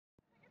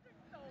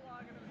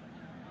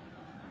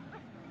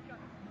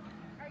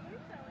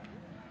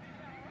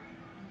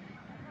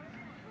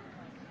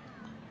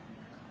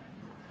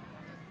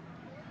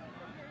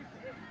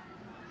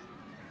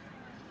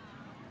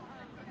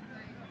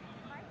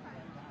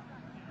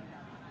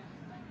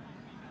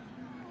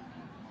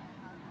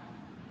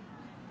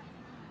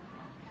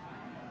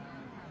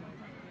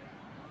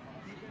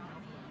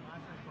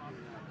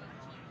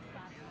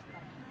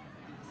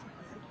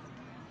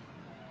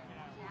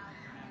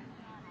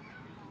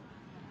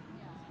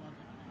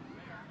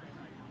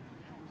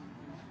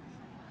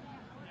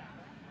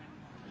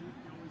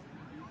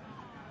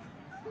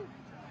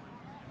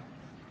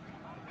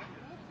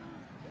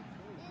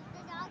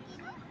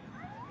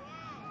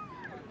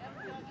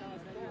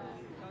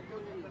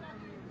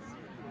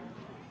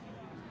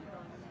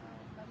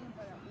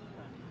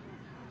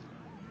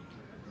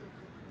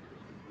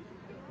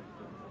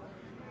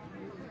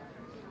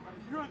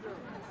Are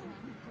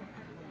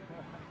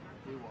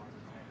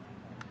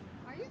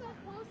you that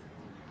close?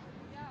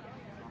 Yeah.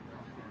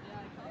 Yeah,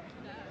 I told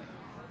you that.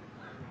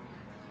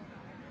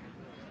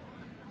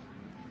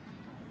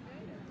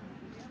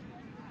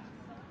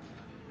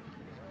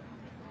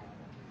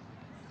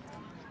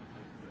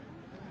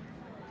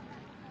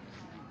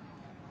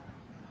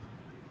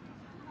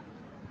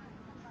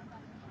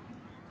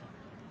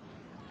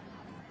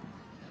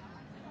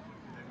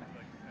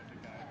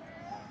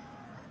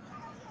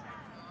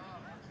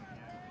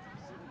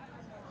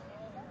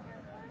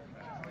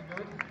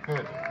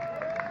 Good.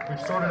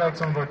 We've sorted out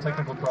some of our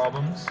technical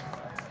problems,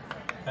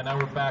 and now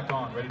we're back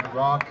on, ready to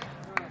rock.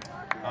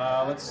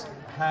 Let's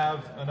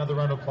have another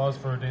round of applause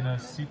for Dana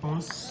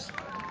Sipos,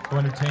 who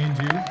entertained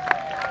you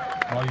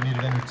while you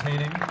needed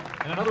entertaining.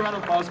 And another round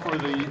of applause for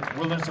the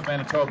Wilderness of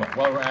Manitoba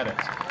while we're at it,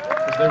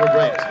 because they were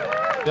great.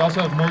 They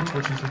also have merch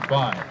which you should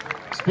buy.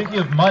 Speaking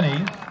of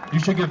money, you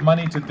should give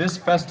money to this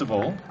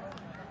festival.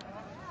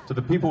 To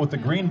the people with the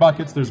green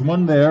buckets, there's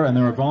one there, and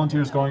there are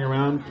volunteers going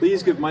around.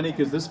 Please give money,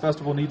 because this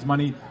festival needs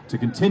money to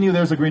continue.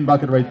 There's a green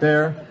bucket right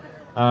there.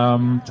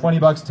 20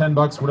 bucks, 10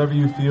 bucks, whatever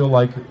you feel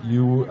like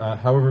you,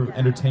 however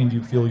entertained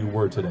you feel you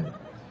were today.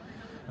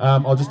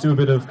 I'll just do a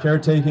bit of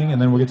caretaking,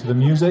 and then we'll get to the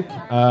music.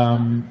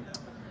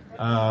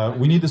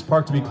 We need this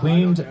park to be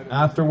cleaned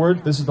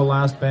afterward. This is the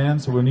last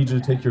band, so we'll need you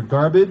to take your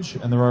garbage,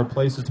 and there are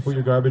places to put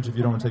your garbage if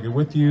you don't want to take it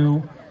with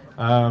you.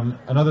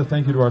 Another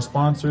thank you to our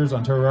sponsors,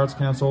 Ontario Arts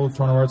Council,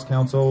 Toronto Arts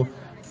Council,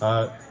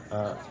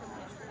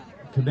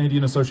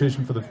 Canadian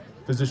Association for the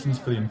Physicians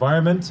for the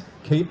Environment,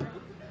 CAPE,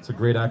 it's a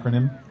great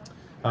acronym,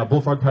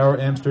 Bullfrog Power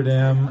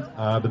Amsterdam,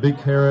 The Big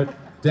Carrot,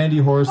 Dandy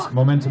Horse,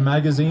 Momentum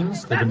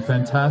Magazines, they've been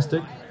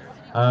fantastic.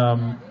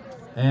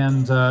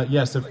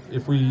 Yes,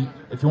 if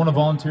you want to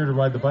volunteer to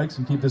ride the bikes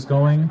and keep this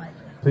going,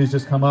 please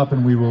just come up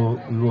and we will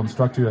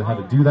instruct you on how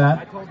to do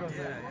that.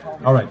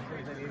 All right,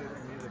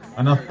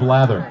 enough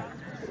blather.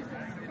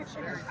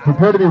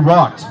 Prepare to be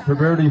rocked.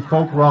 Prepare to be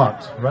folk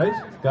rocked, right,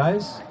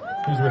 guys?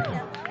 Who's with me?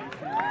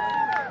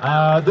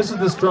 This is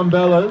the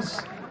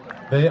Strumbellas.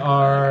 They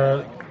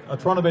are a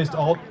Toronto-based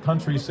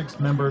alt-country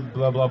six-member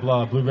blah blah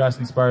blah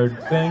bluegrass-inspired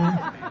thing.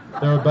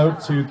 They're about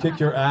to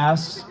kick your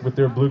ass with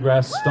their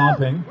bluegrass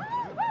stomping,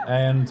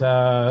 and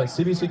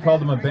CBC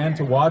called them a band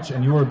to watch,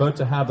 and you are about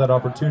to have that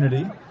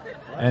opportunity.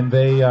 And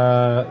they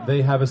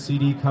have a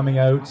CD coming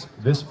out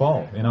this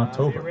fall in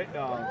October.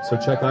 So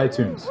check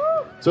iTunes.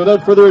 So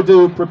without further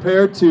ado,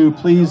 prepare to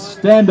please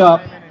stand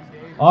up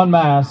en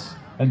masse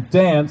and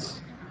dance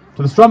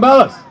to the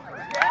Strumbellas.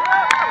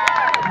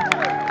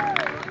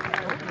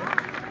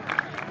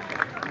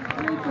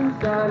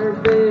 Inside her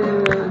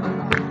bed.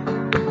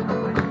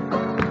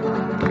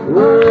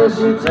 Well,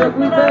 she took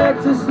me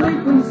back to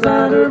sleep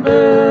inside her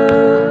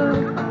bed.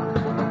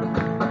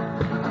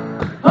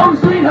 Home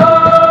sweet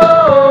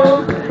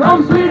home,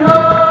 home sweet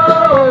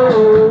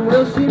home.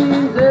 Well, she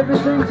means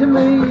everything to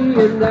me,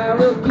 and I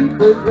will keep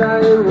her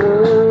crying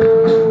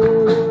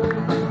home.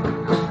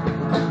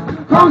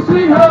 Home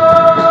sweet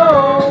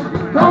home,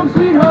 home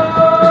sweet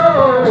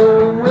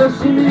home. Well,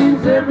 she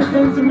means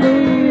everything to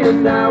me,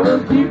 and I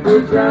will keep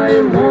her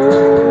crying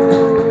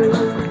home.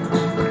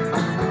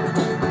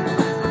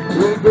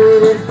 We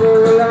did it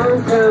for a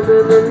long time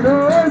in the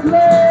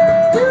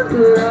Northland,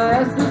 and I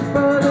asked his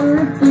father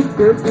if he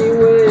could be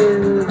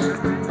with.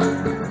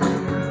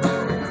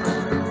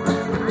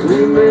 We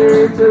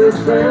married to the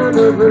sound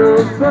of an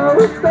old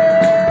folk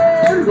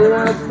band, and I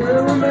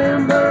still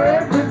remember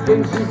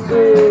everything she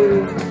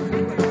said.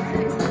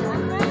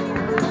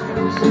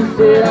 She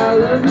said, I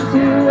love you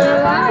too,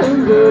 well, I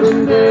am good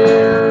and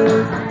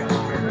dead.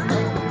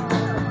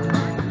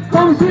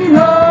 Home sweet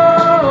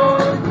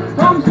home,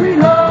 home sweet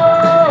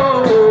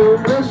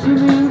home. Well, she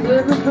means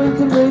everything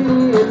to me,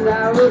 and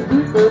I will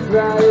keep her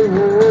crying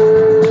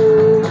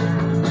home.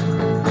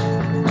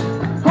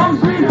 Home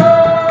sweet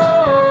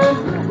home,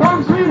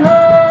 home sweet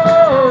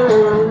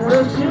home.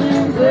 Well, she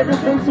means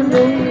everything to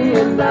me,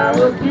 and I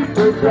will keep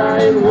her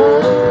crying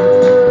home.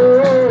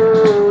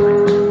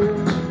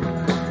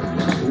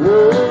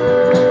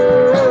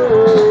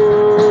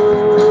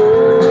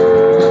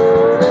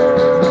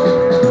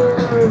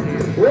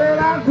 Well,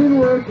 I've been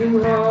working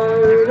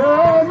hard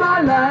all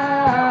my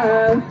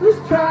life,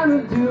 just trying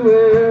to do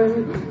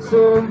it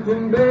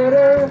something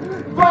better.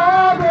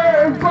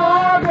 Father,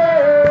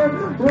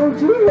 Father, won't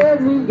you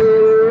let me get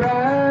it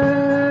right?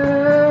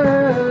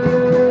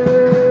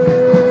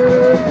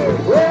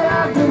 Well,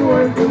 I've been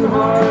working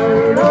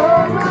hard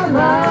all my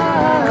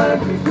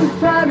life, just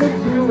trying to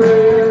do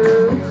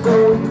it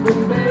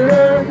something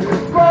better.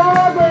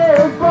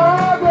 Father,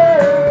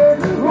 Father,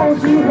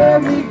 won't you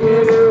let me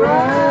get it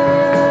right?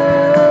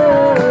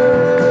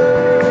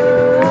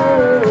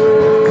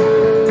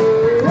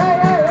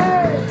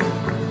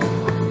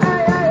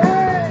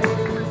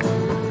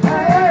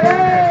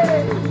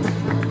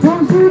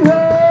 Home sweet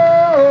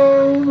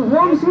home,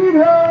 home sweet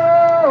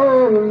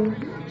home.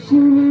 She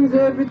means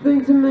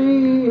everything to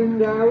me,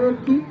 and I will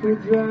keep her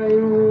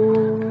crying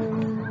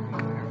home.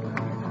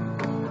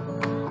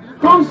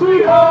 Home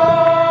sweet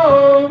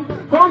home,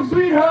 home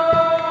sweet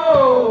home.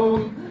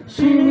 home.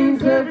 She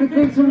means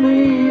everything to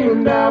me,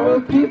 and I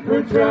will keep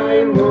her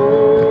trying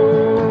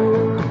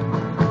home.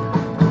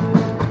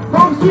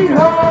 Home sweet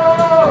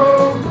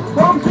home,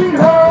 home sweet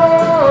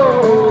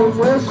home.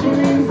 Well, she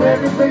means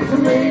everything to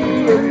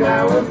me, and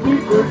I will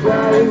keep her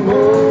trying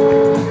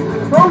home.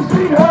 Home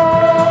sweet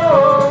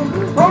home,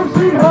 home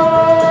sweet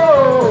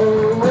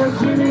home. Well,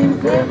 she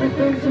means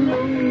everything to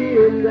me,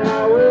 and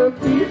I will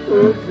keep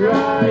her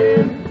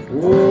trying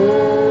home.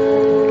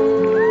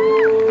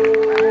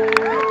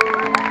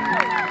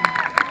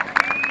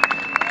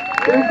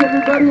 Thanks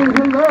everybody, and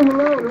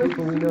hello. That's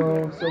what we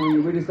know. So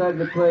we decided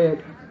to play it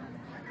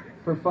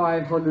for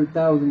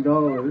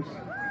 $500,000.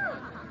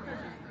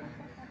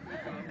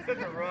 Such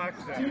a rock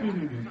star.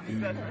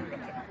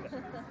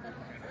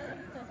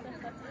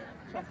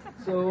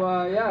 So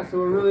so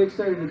we're really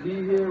excited to be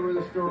here. We're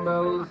the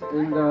Strumbellas,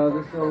 and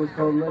this song is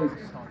called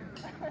Lakes.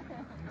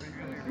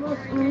 So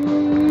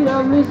sweet, I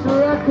miss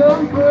where I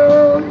come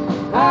from.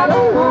 I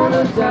don't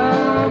wanna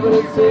die, but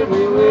it's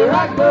everywhere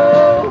I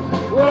go.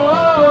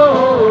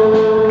 Whoa.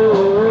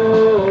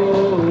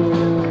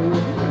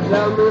 I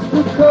miss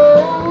the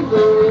cold,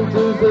 the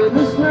winters and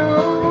the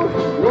snow.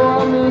 Oh,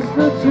 I miss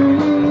the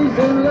trees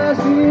and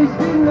last year's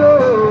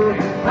snow.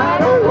 I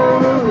don't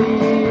wanna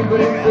leave, but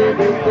it's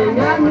everything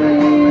I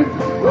need.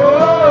 Whoa,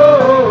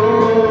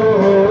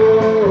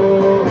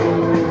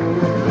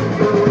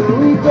 here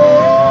we go.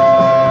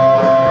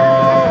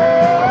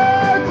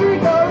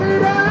 Take all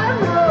that I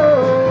know.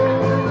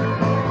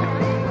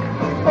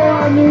 Oh,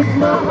 I miss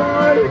my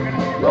heart.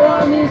 Oh,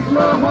 I miss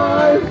my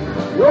heart.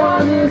 Oh,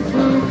 I miss it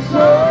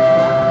so.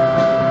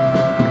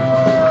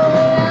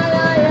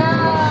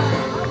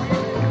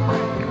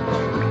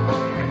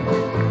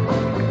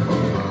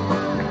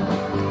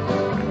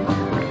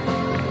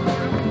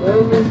 I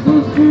miss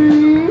those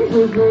dreams,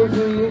 those ones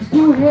we used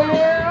to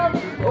have.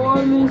 Oh,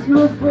 I miss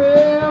my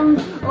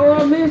friends. Oh,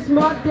 I miss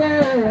my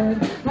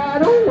dad. I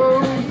don't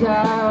want to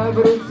die,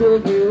 but it's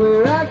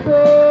everywhere I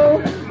go.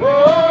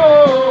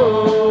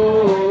 Whoa.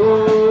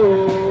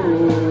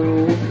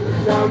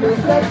 I miss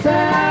that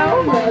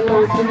town, that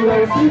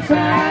lonesome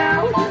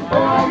town.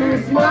 Oh, I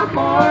miss my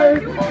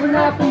heart for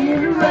not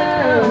being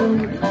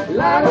around.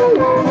 Well, I don't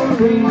want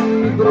to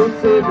leave, but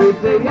it's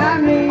everything I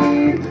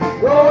need.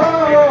 Whoa.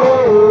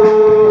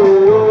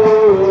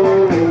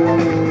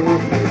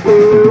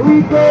 Here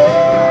we go.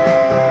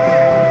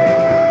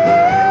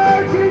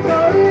 Take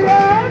all that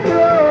I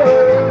know.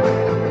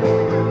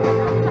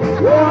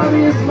 Oh, I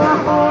miss my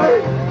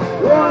heart.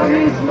 Oh, I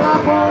miss my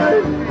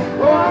heart.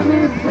 Oh, I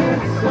miss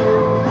it so.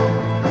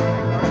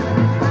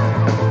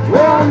 Oh,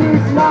 I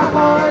miss my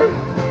heart.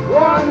 Oh,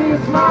 I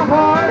miss my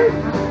heart.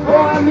 Oh,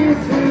 I miss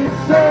it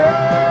so.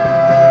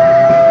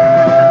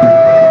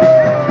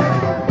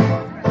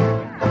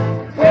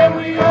 And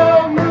we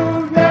all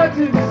moved out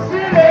to the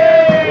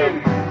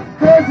city,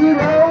 'cause it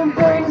home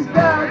brings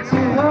back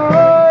too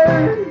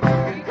hard.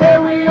 And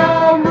we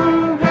all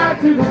moved out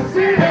to the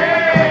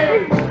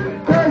city,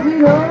 'cause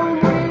it home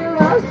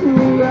realized who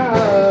we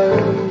are.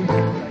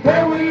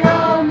 And we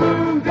all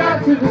moved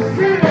out to the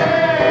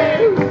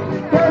city,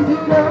 'cause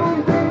it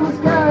home things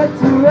got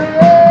to end.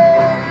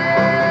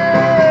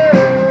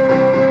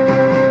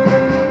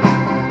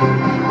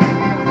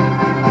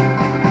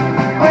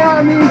 Oh,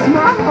 I miss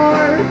my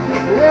heart.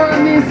 Oh, I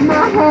miss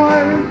my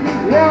heart.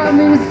 Oh, I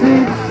miss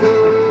it so.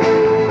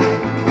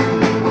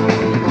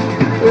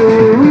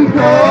 Here we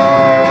go.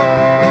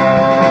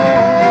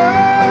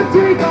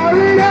 Take all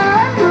that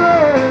I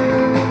know.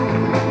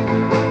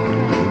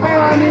 Oh,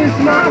 I miss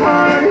my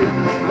heart.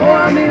 Oh,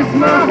 I miss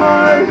my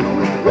heart.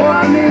 Oh,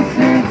 I miss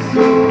it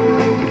so.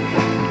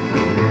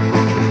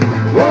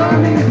 Oh, I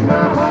miss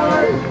my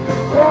heart.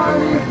 Oh, I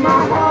miss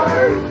my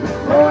heart.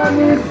 Oh, I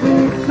miss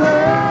it so.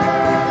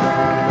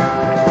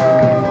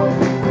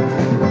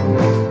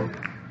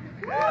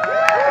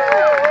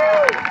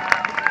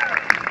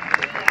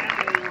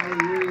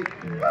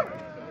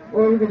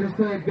 Or we can just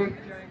play a big.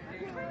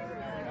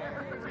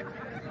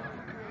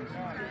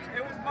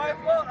 It was my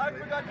fault. I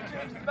forgot to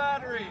change the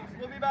batteries.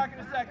 We'll be back in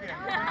a second.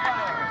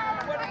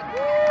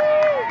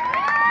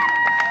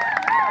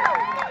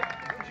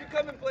 Would you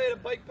come and play at a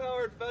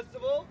bike-powered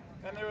festival?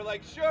 And they were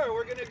like, sure,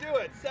 we're going to do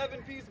it.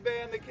 7-piece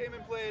band. They came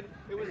and played.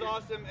 It was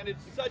awesome, and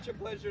it's such a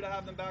pleasure to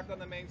have them back on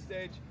the main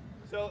stage.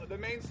 So the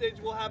main stage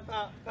will have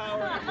power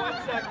in 1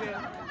 second.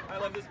 I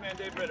love this man,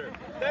 Dave Ritter.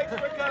 Thanks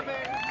for coming.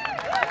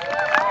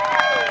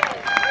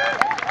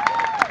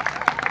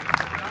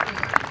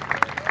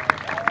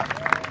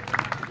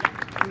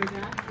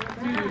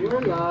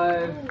 We're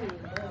live.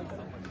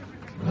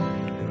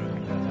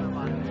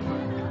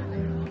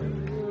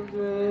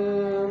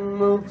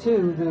 Move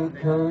to the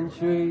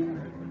country,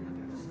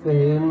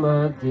 spend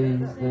my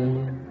days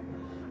there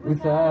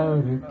without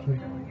a care.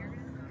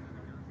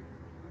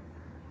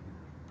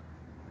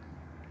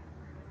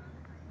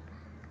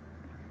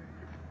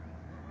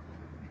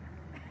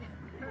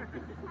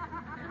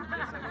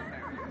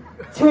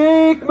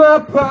 Take my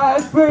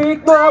pride,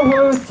 break my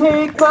words,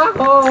 take my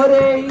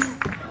heartache.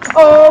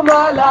 All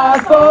my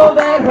life, all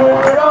that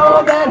hurt,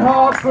 all that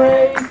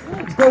heartbreak.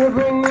 gonna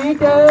bring me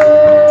down.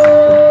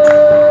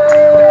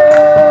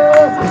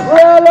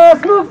 Well, I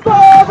lost my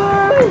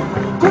father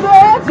to the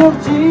hands of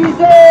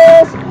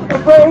Jesus.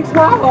 It breaks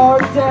my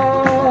heart,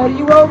 Dad,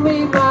 you won't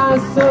be my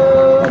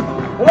son.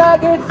 And I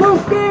get so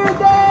scared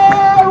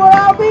that, well,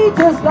 I'll be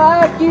just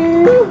like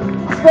you.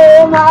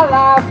 Spend my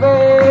life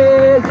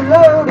as a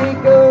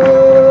loaded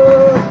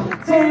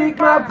gun. Take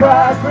my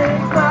pride,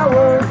 break my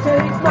word,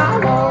 take my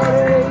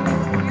heartache.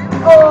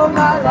 All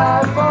my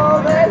life,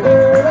 all that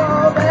hurt,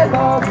 all that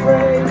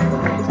heartbreak,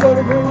 it's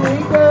gonna bring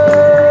me down.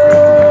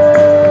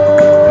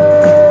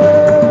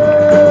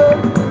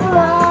 Well,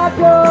 I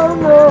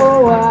don't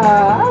know why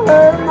I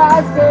hurt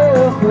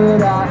myself,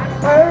 but I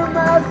hurt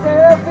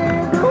myself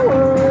in the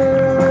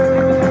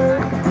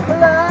world.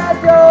 Well, I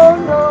don't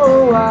know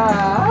why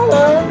I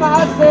hurt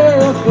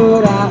myself,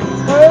 but I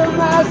hurt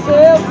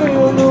myself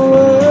in the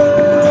world.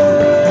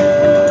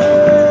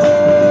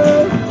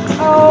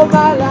 All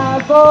my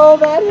life, all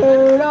that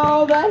hurt,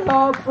 all that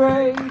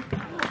heartbreak.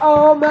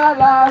 All my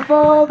life,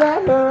 all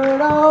that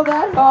hurt, all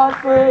that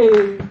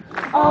heartbreak.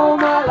 All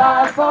my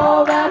life,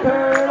 all that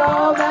hurt,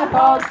 all that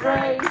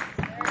heartbreak.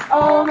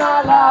 All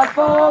my life,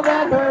 all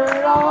that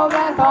hurt, all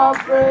that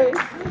heartbreak.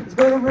 It's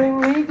gonna bring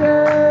me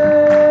down.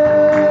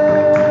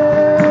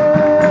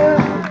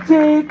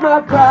 Take my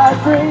pride,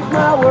 break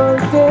my word,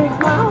 take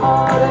my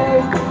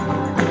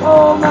heartache.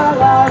 All my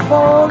life,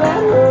 all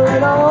that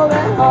hurt, all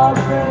that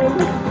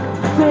heartbreak.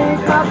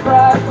 Take my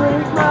pride,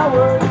 break my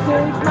word,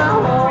 take my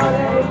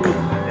heartache.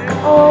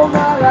 All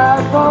my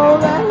life, all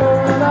that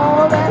hurt,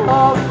 all that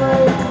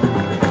heartbreak.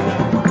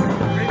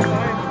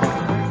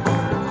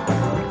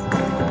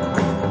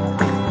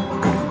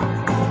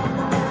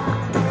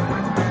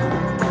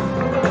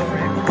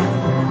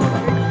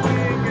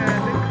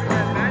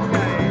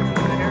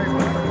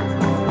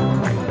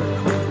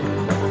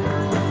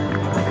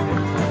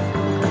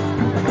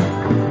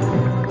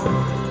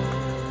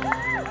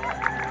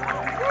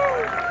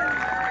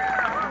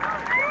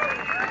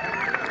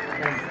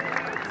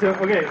 So,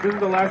 okay, this is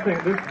the last thing.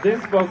 This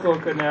vocal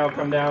could now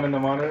come down in the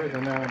monitors,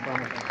 and now I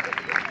promise.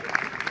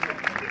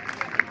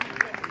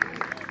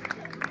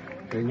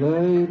 The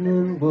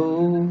lightning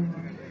bolt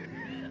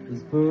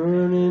is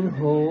burning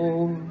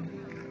hole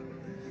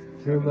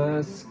through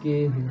my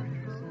skin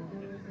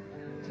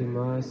to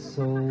my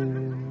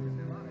soul.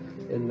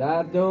 And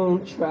I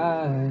don't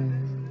try,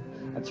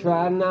 I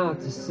try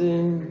not to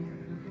sin.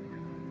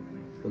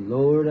 But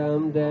Lord,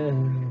 I'm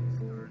down,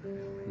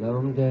 now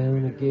I'm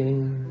down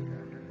again.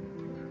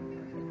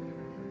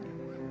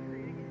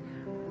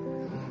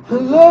 I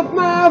love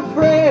my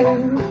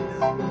friends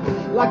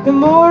like the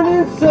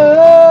morning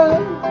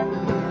sun,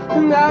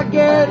 and I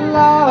get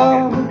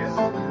lost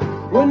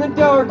when the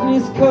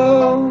darkness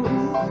comes.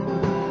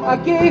 I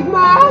gave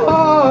my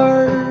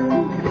heart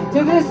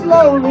to this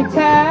lonely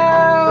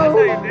town,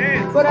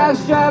 but I've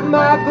strapped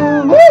my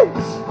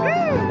boots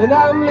and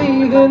I'm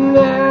leaving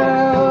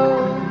now.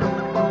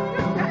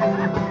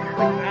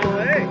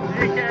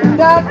 And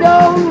I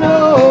don't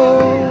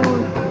know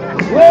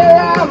where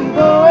I'm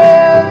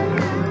going,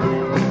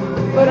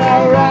 but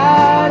I'll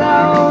ride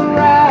on,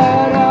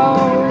 ride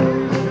on.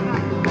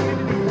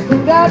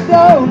 And I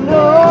don't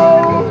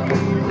know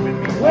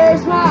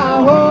where's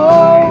my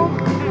home,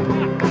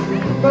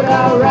 but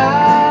I'll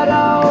ride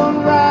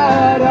on,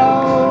 ride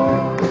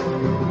on.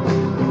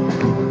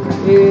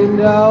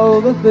 And all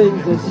the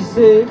things that she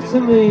said to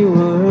me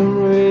weren't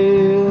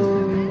real.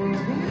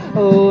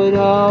 Oh, and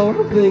all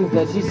the things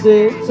that she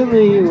said to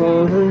me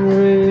weren't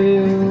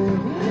real.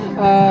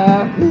 I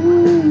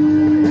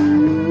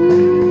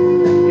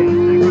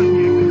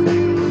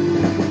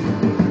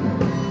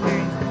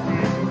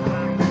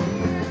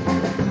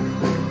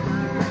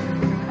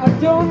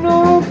don't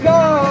know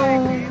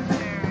God,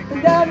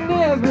 and I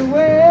never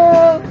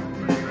will.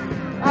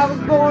 I was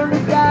born to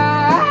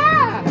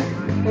die,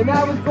 and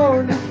I was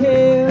born to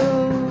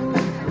kill.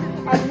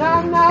 And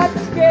I'm not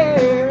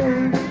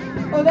scared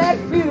of that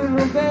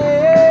funeral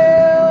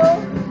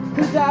bell,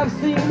 'cause I've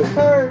seen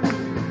hurt,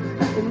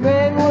 and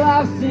man, well,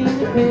 I've seen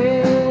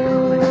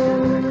hell.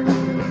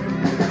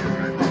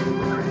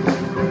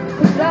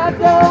 'Cause I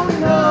don't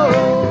know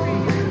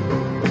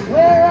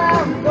where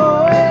I'm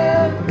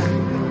going,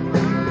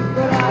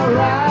 but I'll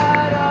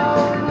ride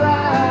on,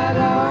 ride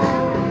on.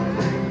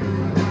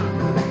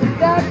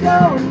 And I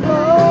don't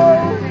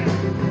know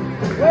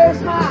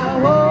where's my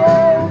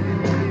home,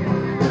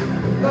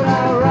 but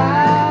I'll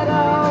ride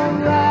on,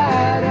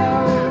 ride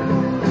on.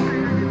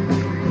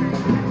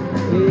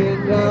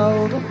 And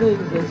all the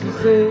things that she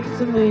said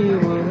to me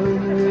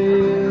weren't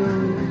real.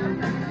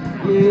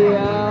 Yeah,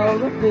 all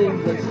the things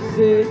that she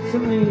said to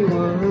me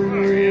weren't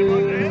real.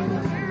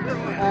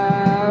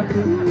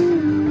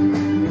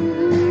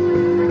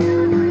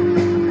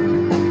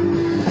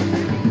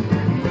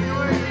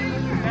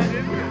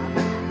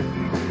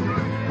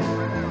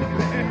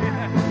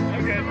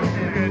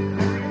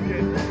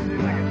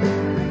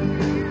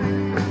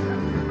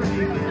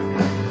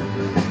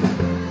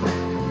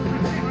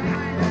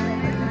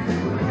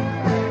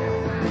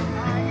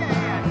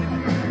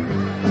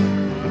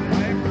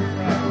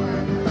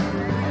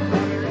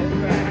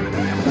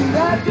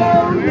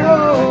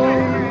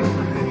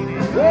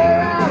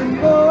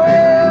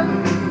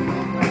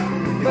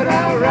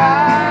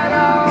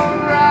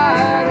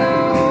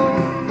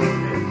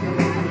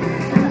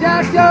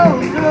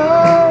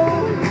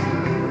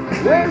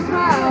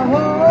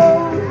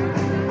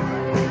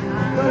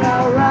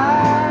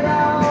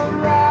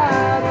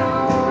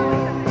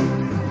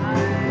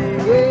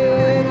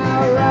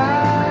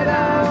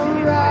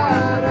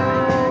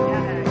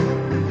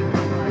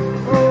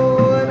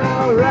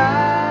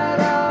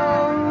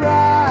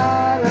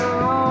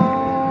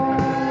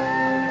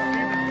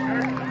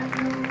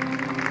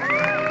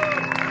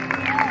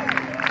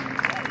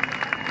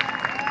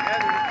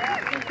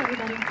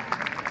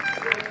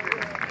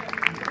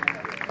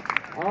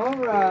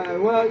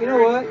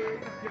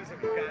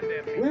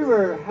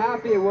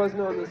 happy it wasn't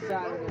on the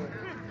Saturday.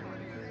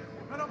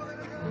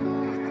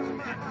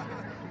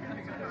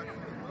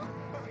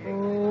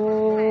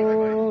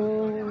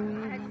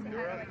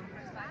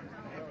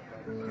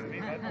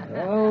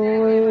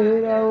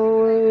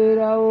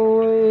 I'll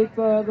wait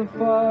by the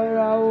fire,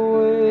 I'll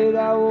wait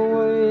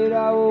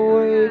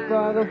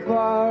by the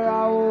fire,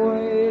 I'll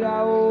wait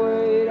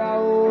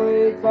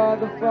by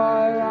the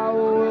fire,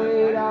 I'll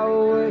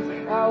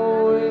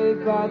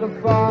wait by the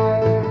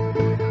fire.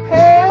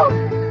 Help!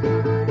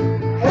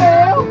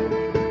 Help!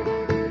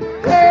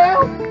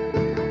 Help!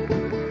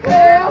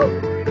 Help!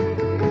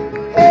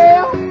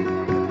 Help!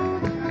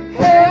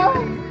 Help!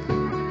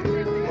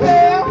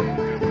 Help!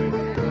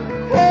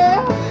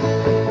 Help!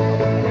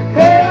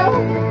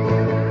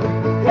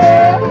 Help! Help!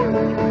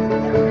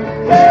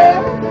 Help!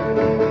 Help!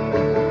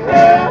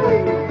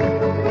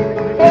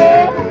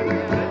 Help!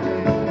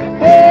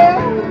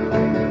 Help!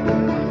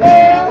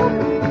 Help!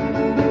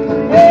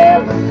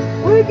 Help!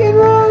 We can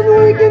run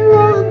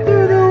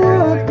through the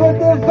woods, but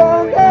they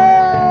found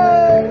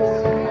us.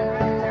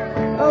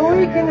 Oh,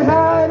 we can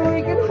hide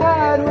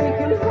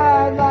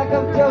like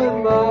I've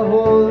done my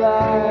whole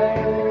life.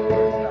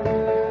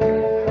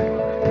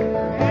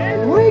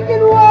 We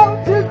can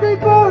walk till they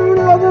burn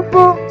all the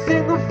books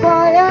in the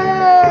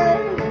fire.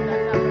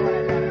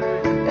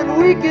 And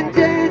we can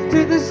dance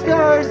to the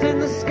stars in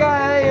the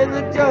sky in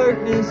the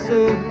darkness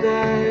of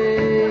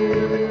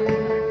night.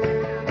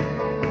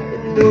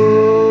 And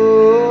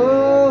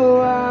oh,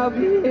 I'll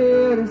be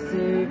here to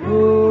save.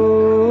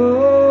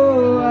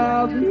 Oh,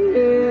 I'll be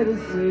here to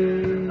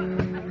save.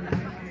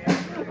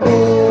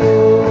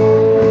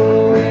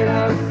 Oh, and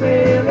I'm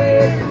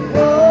sailing.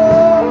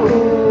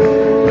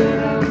 Oh,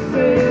 and I'm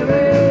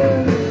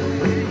sailing.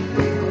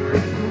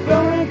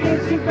 Gonna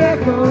get you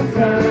back on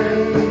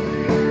time.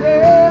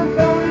 Yeah, I'm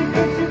gonna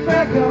get you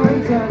back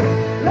on time.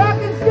 I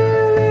can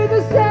still hear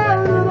the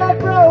sound of that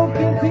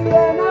broken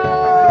piano,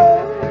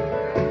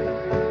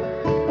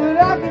 but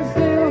I can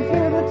still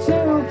feel the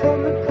chill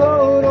from the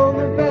cold on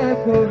the back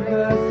of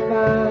my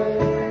spine.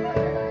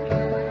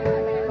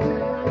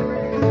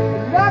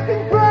 And I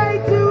can pray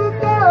to a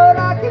God,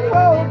 I can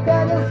hope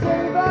that He'll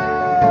save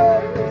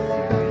us.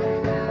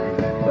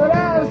 But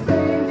I've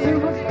seen too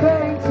much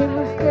pain, too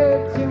much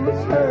death, too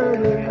much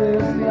hurt in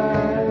this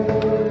life.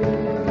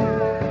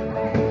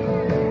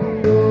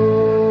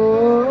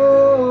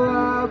 Oh,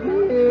 I'll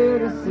be here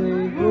to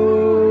save.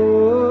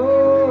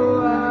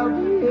 Oh, I'll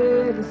be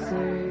here to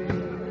save.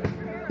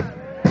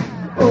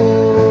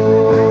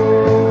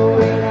 Oh,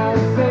 and I'm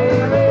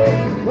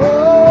sailing.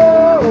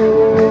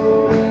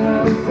 Oh, and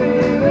I'm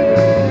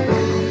sailing.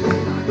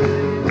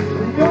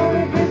 I'm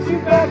gonna get you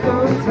back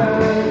on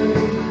time.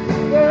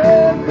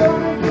 Yeah, I'm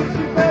gonna get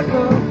you back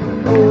on.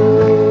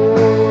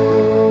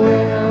 Oh,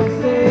 and I'm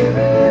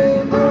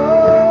sailing.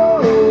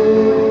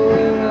 Oh,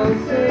 and I'm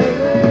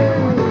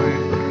sailing.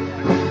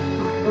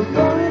 I'm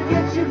gonna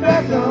get you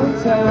back on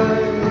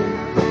time.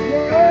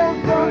 Yeah, I'm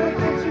gonna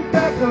get you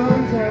back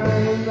on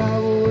time. I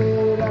will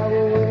wait by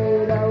the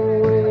fire. I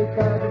will wait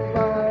by the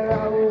fire. I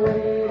will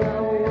wait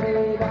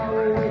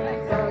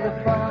by the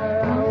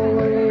fire. I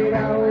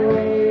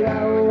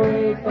will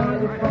wait by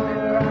the fire. I will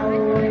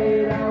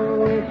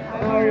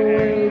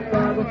wait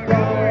by the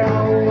fire. I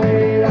will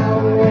wait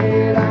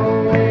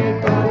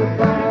by the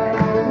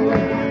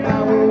fire. I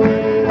will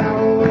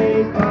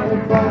wait by the fire. I will wait by the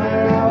fire. I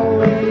will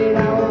wait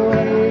by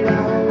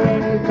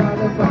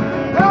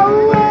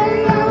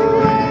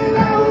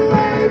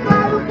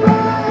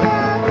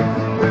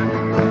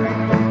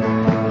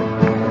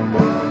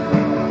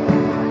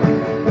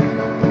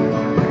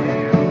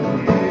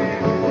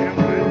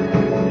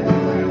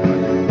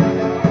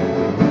fire.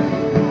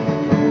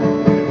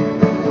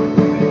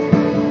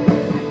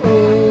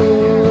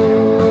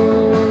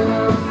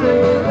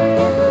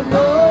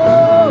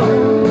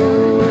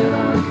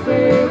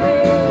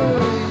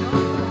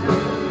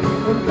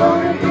 I'm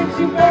gonna get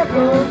you back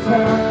on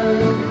time.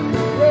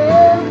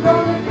 Yeah, I'm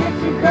gonna get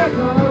you back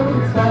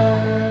on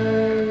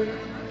time.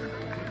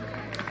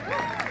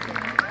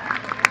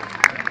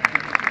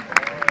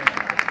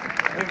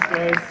 Thanks,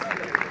 guys.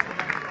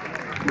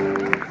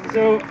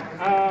 So,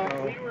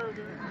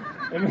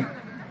 we were.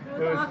 It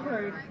was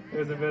awkward. It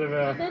was a bit of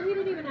a. Then he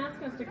didn't even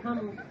ask us to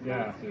come Yeah.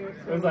 last year.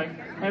 It was like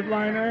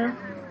headliner,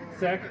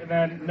 sec, and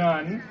then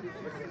none.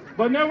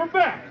 But now we're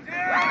back.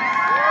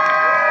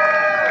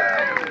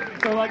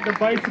 So like the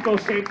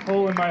bicycle-shaped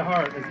hole in my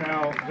heart has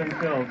now been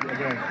filled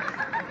again.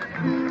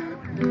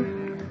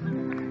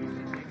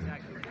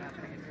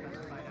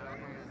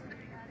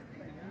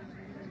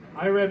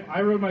 I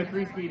rode my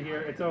 3-speed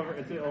here. It's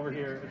over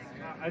here.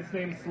 It's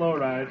named Slow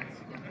Ride.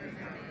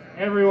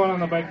 Everyone on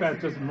the bike path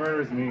just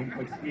murders me,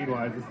 like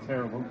speed-wise. It's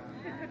terrible.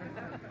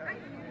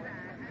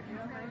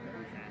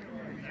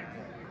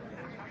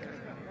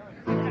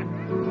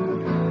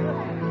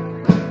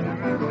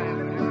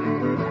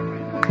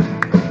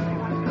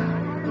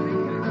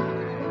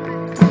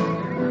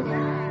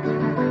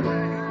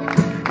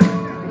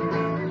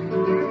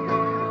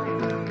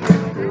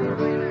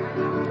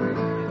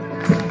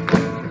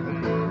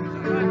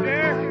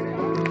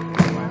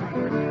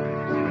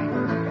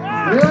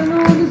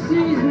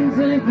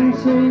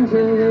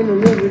 tell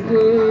them every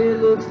day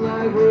looks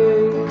like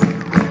rain.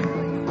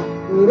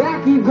 But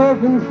I keep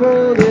hoping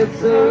for that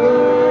sun.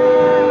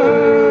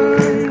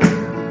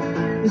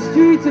 The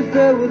streets are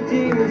filled with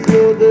demons,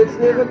 Lord, that's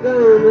never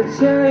gonna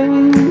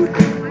change.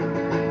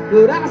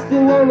 But I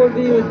still wanna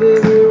be with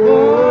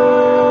everyone.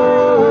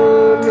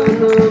 I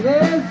know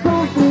there's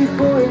something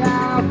for you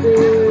out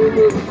there in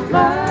this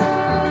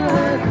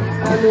life.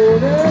 I know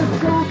there's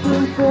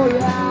something for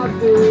you out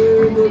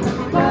there in this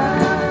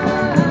life.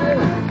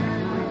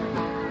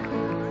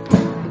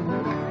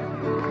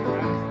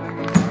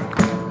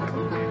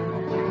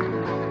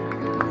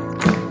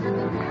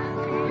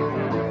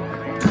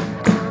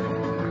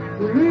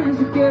 The rivers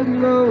are getting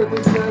low and the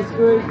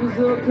skyscrapers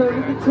all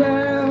cover the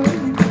town.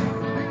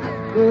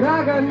 But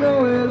I got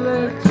nowhere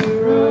left to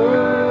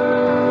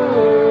run.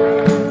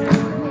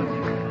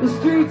 The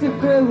streets are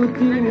filled with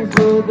demons,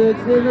 Lord,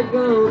 that's never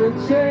gonna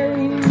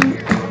change.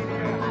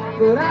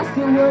 But I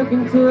still work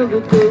until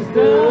the day's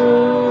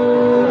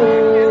done.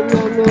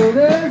 I know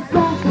there's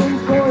something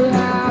for you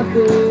out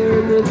there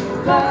in this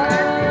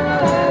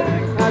life.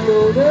 I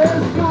know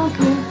there's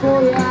something for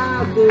you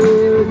out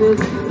there in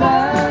this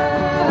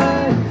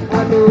life. I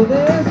know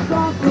there's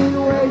something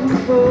waiting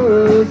for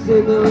us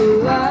in the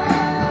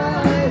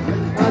light.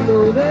 I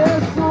know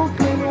there's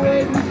something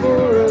waiting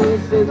for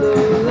us in the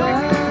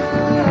light.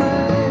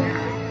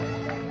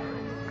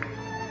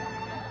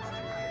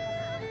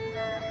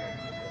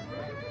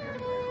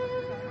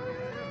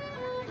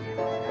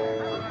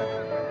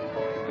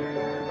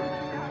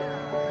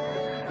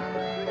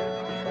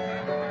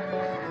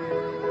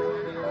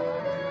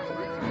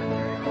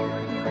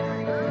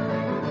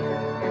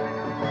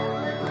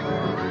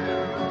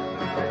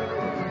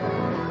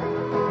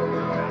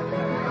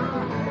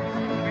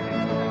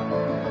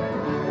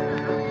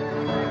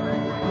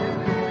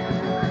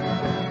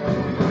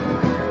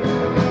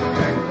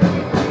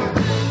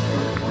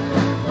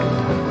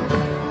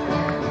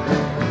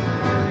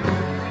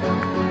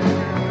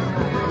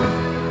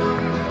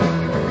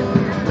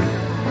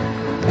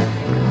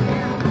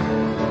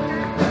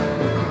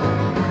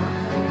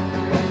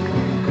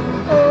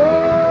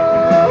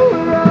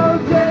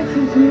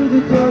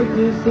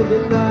 Darkness of the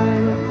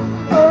night.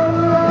 Oh,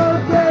 we're all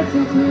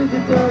dancing through the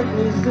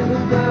darkness of the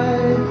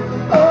night.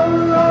 Oh,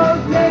 we're all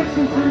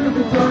dancing through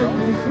the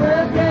darkness.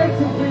 We're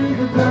dancing through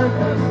the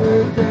darkness.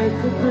 We're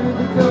dancing through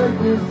the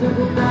darkness of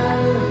the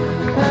night.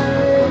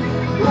 Hey,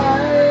 hey.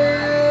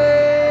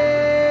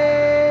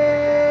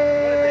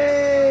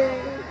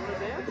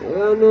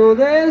 I know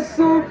there's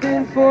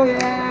something for you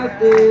out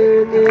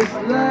there in this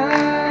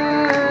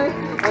life.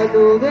 I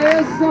know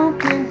there's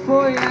something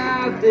for you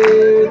out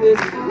there in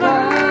this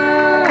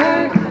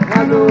life.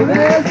 I know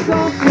there's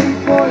something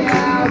for you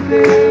out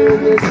there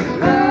in this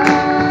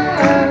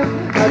life.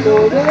 I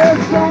know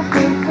there's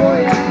something for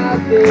you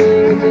out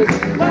there in this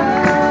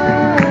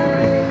life.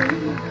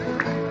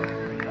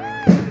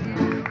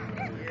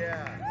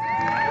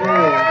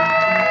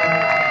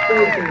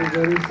 Thanks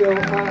everybody. So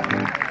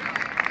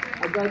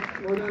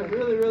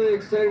we're really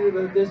excited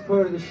about this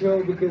part of the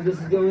show because this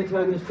is the only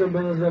time the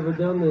Strumbellas have ever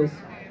done this.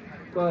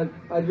 But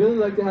I'd really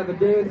like to have a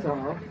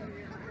dance-off,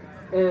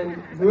 and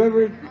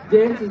whoever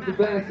dances the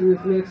best in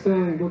this next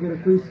song will get a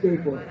free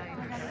skateboard.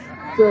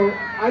 So,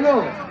 I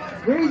know,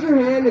 raise your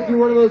hand if you're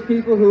one of those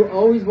people who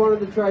always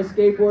wanted to try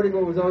skateboarding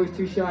but was always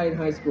too shy in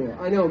high school.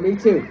 I know, me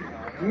too.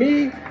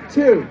 Me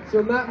too.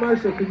 So Matt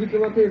Marshall, could you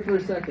come up here for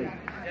a second?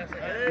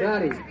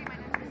 Matty.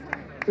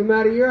 So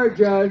Matty, you're our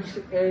judge,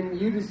 and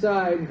you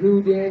decide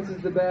who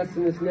dances the best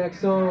in this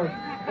next song.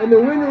 And the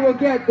winner will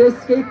get this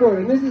skateboard,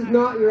 and this is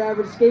not your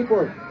average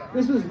skateboard.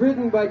 This was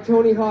written by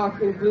Tony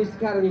Hawk in Police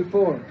Academy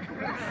 4.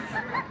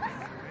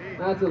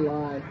 That's a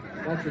lie.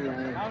 That's a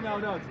lie.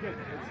 No, it's good.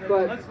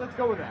 But let's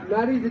go with that.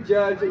 Maddie's the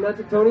judge, and that's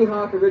a Tony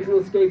Hawk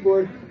original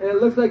skateboard. And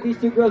it looks like these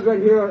two girls right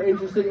here are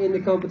interested in the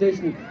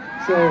competition.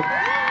 So,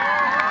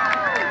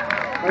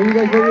 are you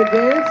guys ready to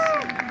dance?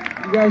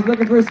 You guys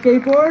looking for a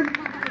skateboard?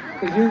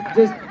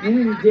 Because you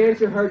need to dance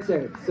your hearts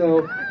out.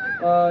 So,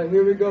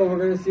 here we go. We're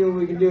going to see what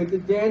we can do. It's a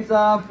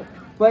dance-off.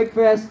 Bike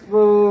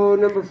Festival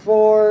number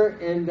 4,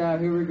 and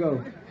here we go.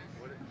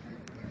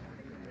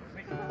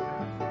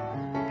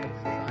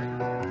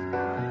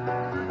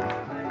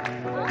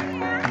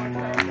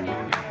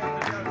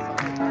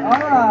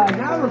 Alright,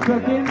 now we're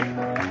cooking.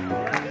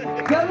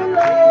 Fell in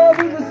love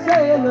with a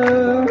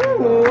sailor.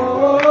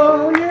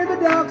 Oh, near the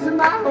docks in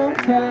my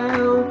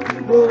hometown.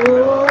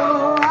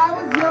 Oh, I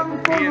was young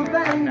full of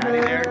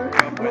anger.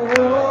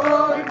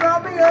 Oh, he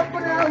brought me up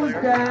when I was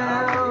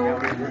down.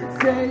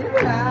 Saying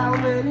how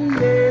many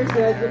years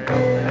has it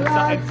been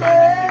like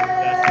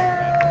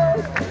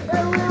this?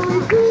 And will we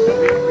do?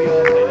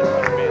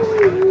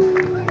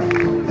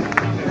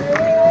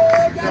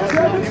 Yeah, got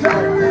trouble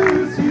trying to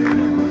lose you.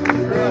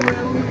 And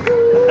will we do?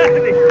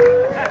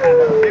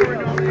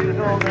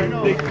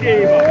 They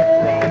gave up,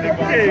 bro. They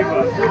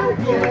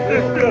gave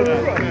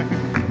up.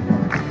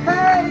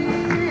 Hey,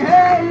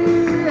 hey,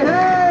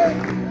 hey.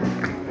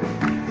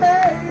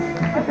 Hey,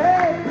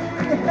 hey,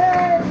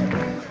 hey.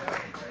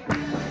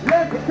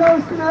 Let the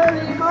coast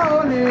early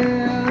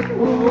morning.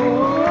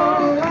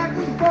 Oh, like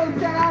those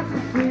boats out to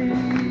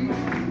sea.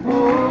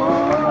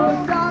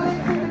 Oh, solid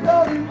to the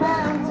golden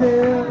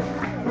mountain.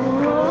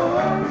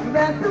 Oh,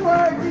 that's the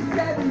word you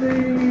said to me.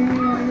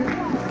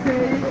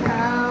 Say,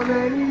 how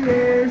many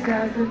years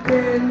has it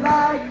been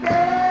like this?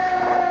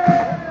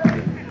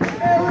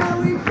 And when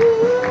we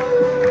flew,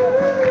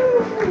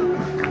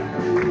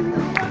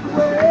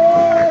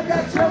 well,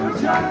 got trouble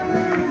trying to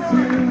lose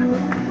you.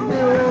 And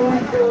when we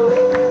flew,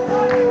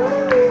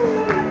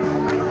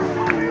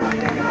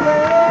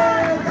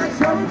 well, got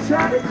trouble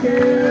trying to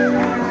kill.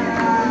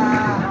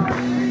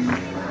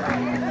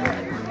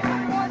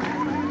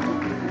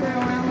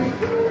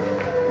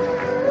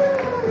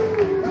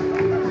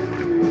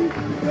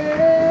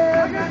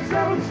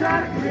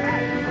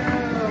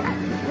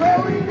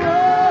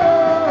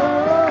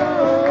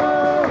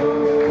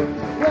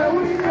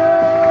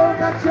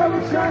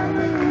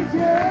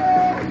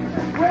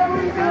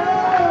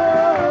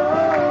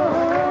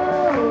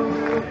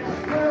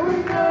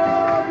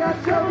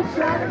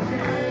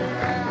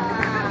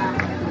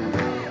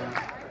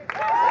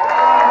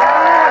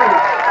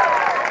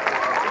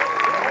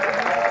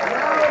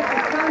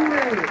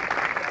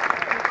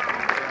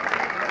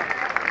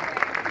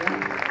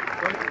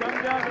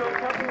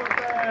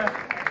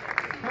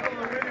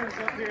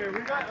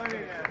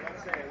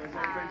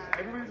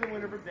 Everybody's a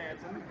winner for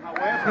dancing.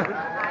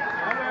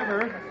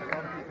 However,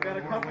 we've got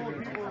a couple of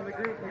people in the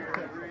group here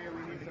that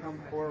really need to come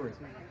forward.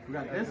 We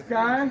got this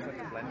guy.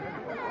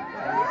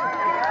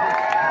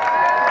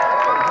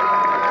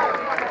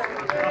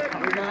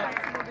 We got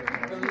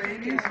the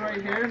ladies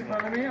right here in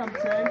front of me. I'm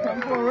saying,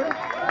 come forward. All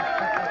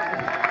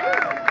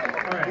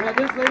right. We got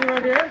this lady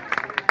right here.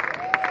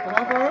 Come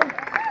on forward.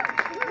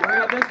 And we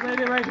got this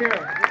lady right here.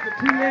 The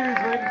two ladies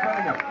right in front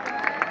of me.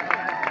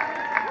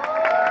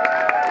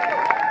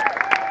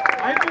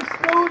 I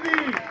bestow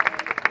thee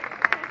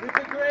with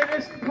the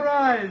greatest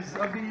prize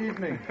of the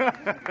evening. Thank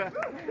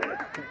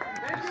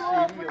you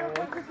all for your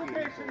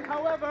participation.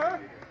 However,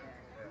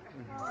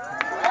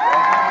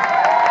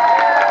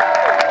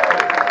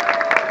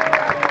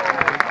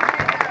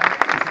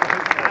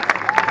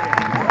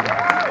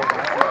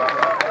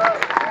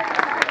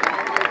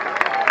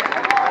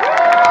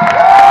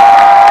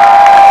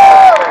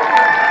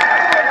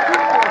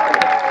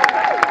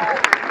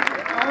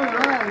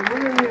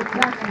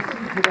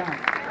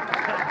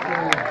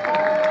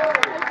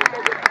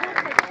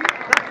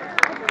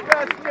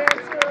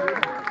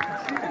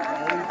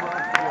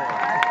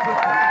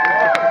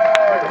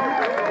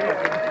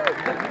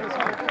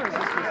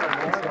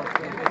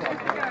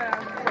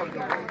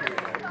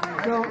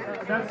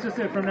 that's just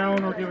it. From now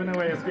on, we're giving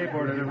away a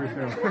skateboard at every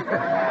show.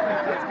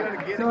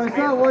 So I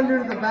saw one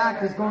dude at the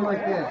back that's going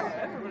like this.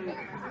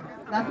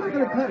 That's not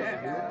going to cut it.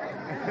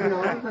 You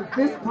know, the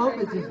fist pump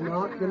is just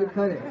not going to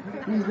cut it.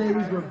 These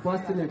ladies were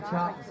busting their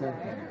chops out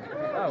there.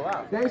 oh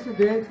wow. Thanks for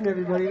dancing,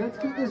 everybody. Let's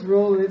keep this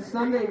rolling. It's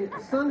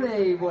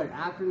Sunday, what,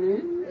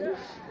 afternoon-ish?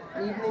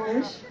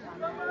 Evening-ish?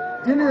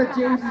 Dinner at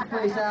James's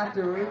place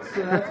afterwards,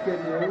 so that's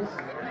good news.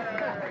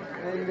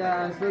 And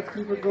so let's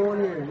keep it going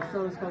here. This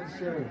song is called The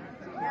Sharing.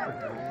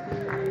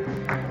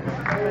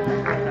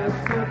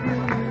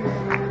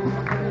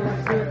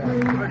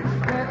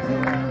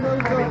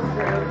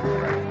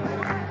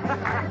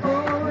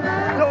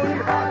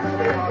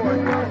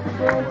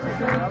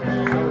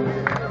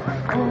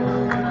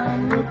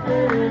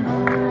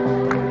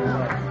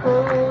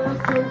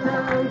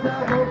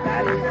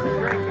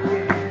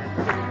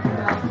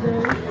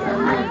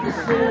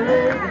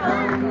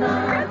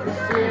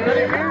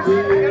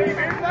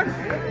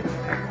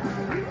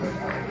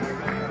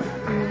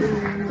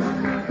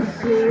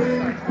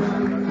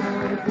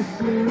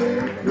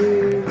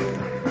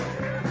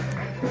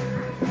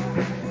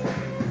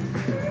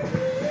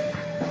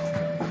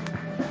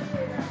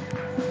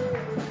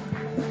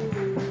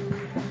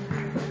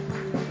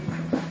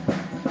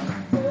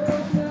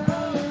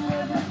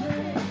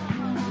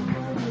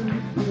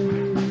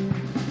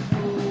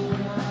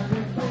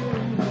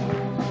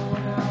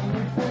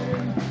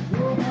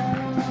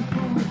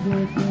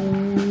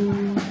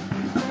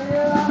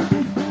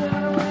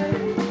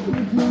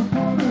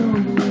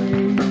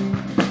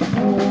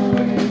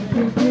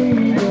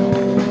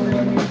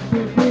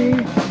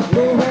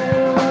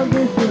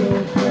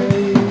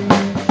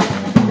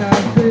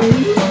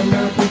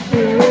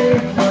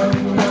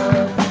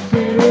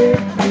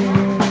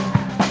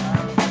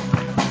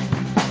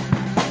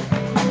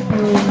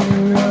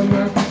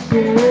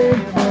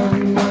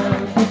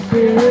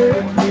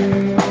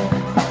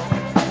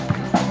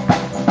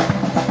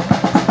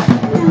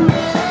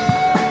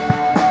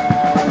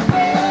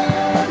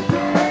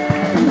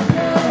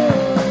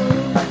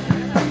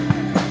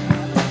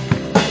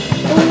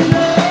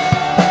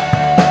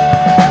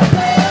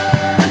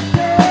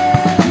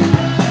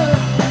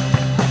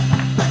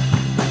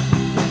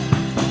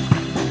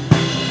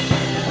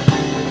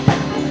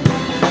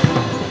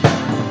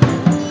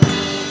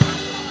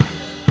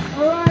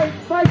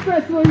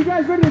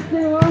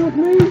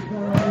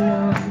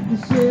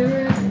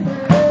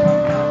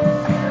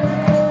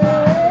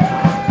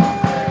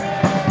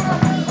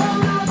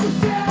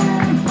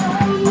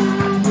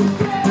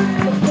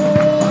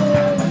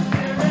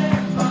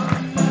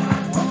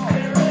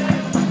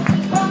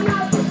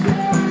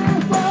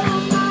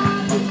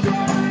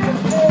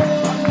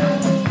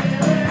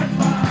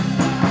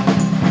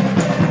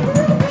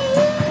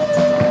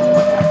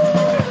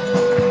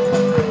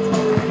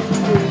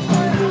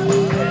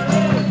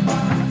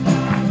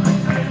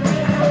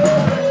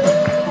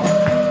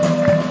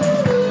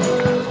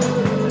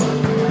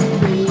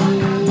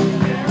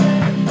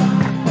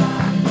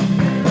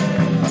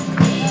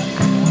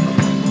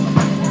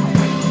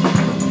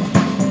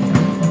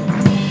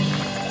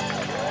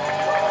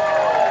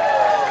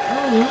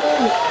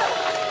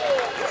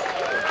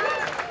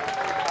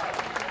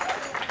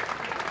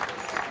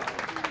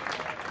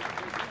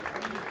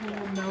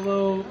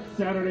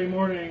 Saturday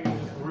morning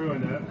just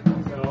ruined it.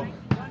 So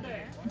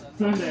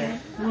Sunday.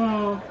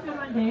 Well, Good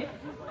Monday.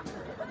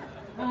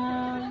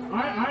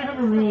 I have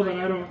a rule that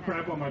I don't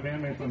crap on my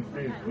bandmates on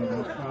stage, but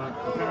that's not,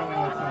 apparently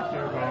that's not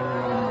shared by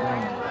everyone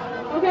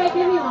involved. Okay,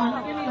 give me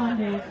one. Give me one,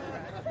 Dave.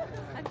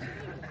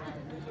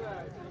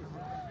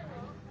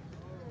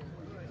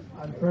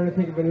 I'm trying to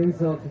think of an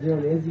insult to do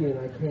on Izzy, and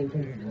I can't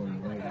think of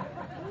one right now.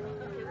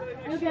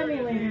 You'll get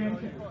me later.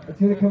 It's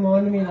gonna come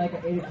on to me like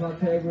at 8 o'clock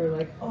tonight. We're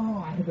like,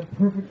 oh, I had the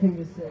perfect thing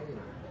to say.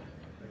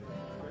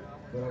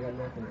 But I got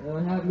nothing. And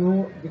I have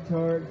no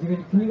guitar.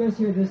 Can you guys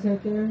hear this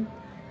out there?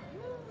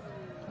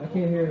 I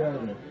can't hear it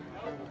either.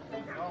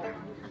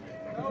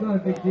 It's not a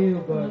big deal,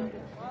 but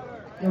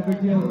no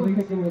big deal. We're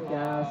kicking with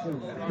gas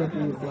and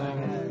stuffing with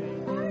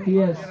glass.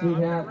 P.S. Sweet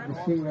hat,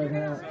 the sweet red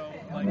hat.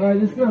 Alright,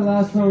 this is our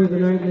last song of the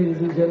night,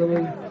 ladies and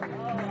gentlemen.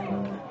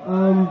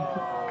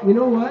 You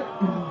know what?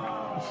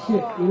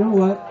 Shit, you know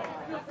what?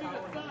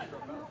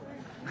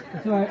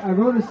 So I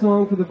wrote a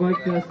song for the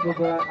bike festival,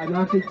 but I'm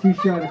actually too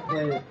shy to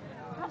play it.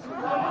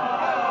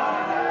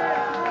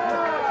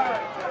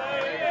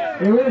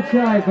 I'm gonna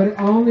try it, but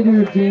I'll only do it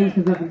with James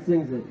because Evan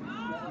sings it.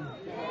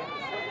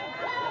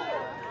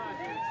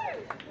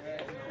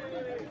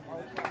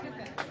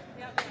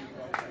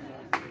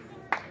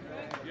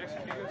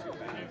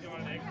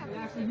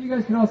 Actually, if you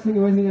guys can all sing it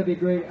with me, that'd be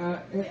great.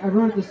 I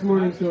wrote it this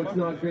morning, so it's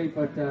not great,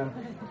 but the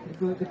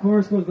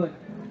chorus goes like,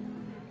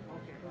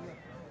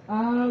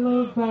 I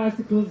love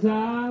bicycles,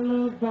 I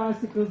love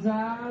bicycles,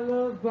 I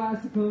love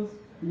bicycles.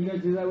 Can you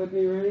guys do that with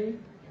me? Ready?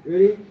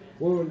 Ready?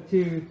 1,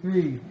 2,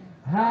 3.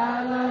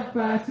 I love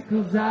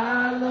bicycles,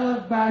 I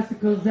love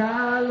bicycles,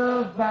 I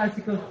love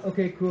bicycles.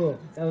 Okay, cool.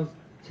 That was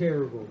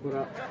terrible,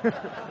 but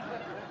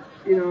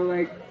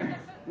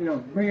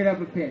bring it up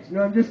a pitch.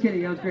 No, I'm just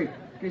kidding. That was great.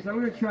 Okay, so I'm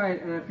gonna try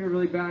it, and I feel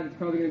really bad. It's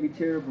probably gonna be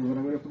terrible, but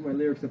I'm gonna put my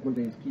lyrics up one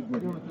day and keep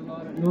working.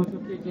 No, it's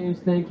okay, James.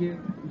 Thank you.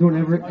 Don't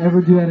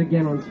ever do that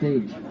again on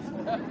stage.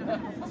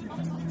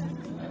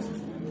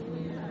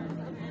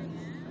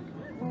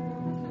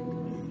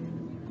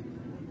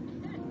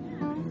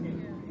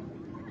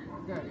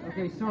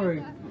 Okay,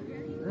 sorry.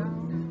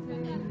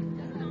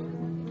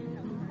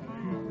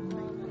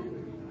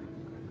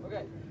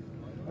 Okay.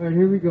 All right,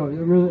 here we go.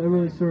 I'm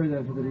really sorry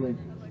that for the delay.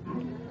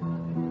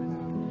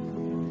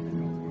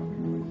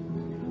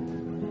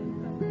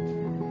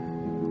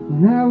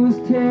 When I was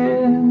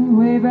 10,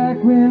 way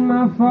back when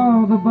my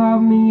father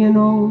bought me an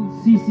old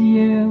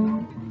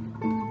CCL,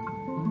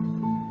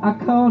 I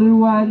called it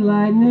White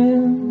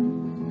Lightning.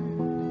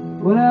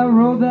 Well, I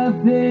rode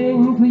that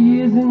thing for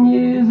years and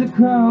years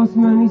across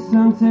many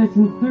sunsets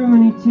and through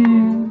many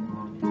tears.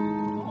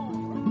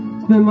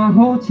 Spent my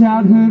whole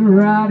childhood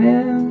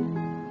riding.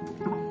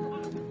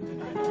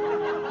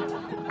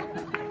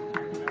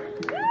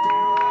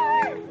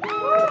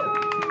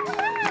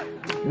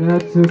 I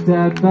took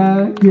that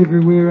bike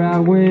everywhere I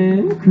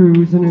went,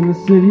 cruising in the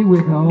city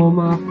with all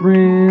my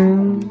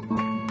friends.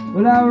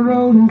 But I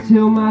rode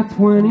until my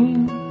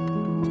 20s.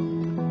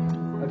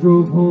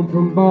 Drove home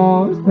from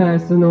bars,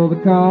 passing all the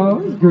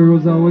cars,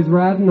 girls always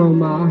riding on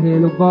my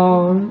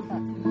handlebars.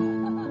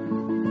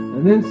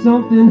 And then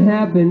something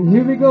happened.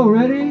 Here we go,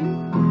 ready?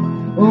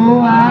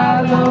 Oh,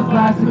 I love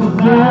bicycles,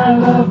 yeah, I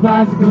love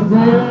bicycles, yeah,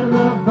 I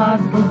love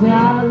bicycles,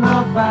 yeah, I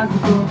love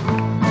bicycles.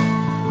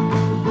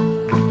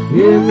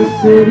 In the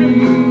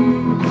city.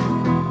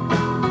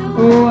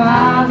 Oh,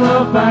 I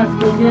love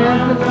bicycles, yeah,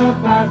 I love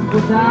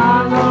bicycles, I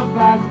love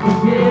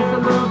bicycles, yeah, I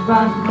love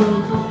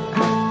bicycles.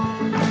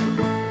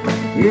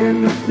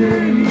 In the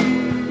city,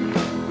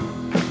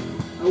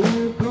 I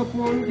woke up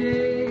one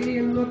day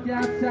and looked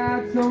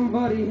outside.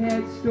 Somebody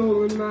had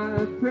stolen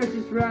my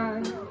precious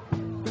ride.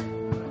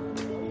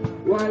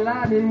 White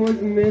Lightning was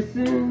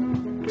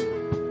missing.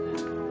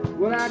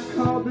 Well, I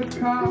called the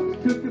cops,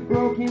 took the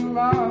broken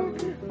lock,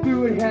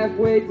 threw it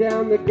halfway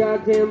down the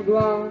goddamn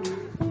block.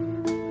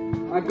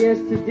 I guess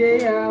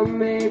today I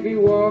may be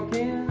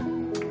walking.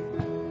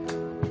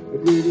 I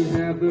didn't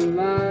have the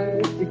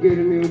lights to get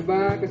a new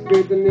bike. I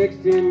spent the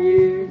next 10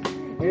 years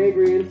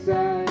angry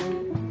inside.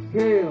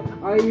 Hell,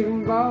 I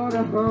even bought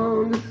a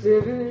Honda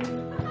Civic.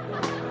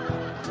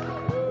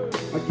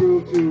 I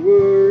drove to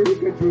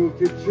work, I drove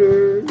to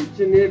church,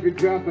 and every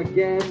drop of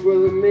gas,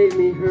 well, it made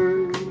me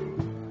hurt.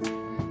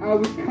 I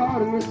was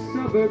caught in the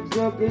suburbs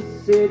of this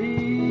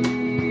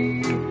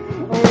city.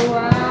 Oh,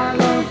 I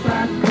love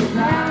bicycles,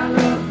 I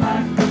love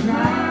bicycles,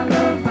 I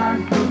love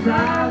bicycles,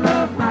 I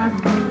love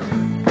bicycles.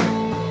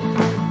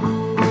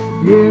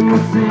 In the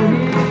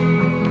city.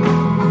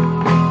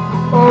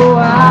 Oh,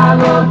 I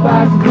love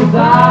bicycles, I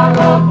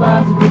love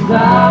bicycles,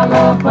 I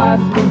love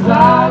bicycles,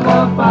 I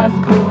love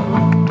bicycles.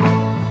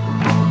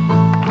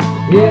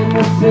 In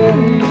the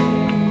city.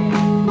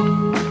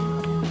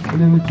 And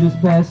it was just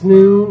past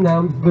noon, now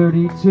I'm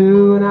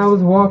 32, and I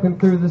was walking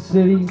through the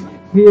city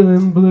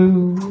feeling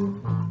blue.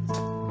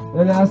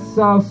 And I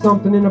saw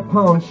something in a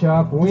pawn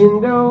shop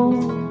window.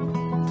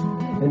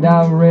 And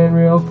I ran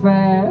real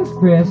fast,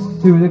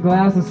 pressed to the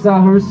glass. I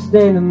saw her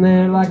standing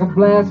there like a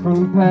blast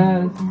from the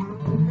past.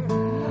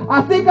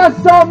 I think I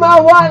saw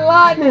my White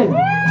Lightning.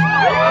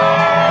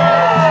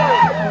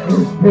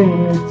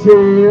 Painted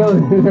tail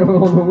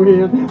on the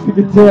wheel. You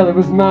could tell it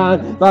was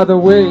mine by the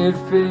way it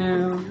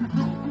feels.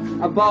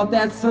 I bought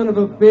that son of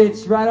a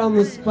bitch right on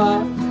the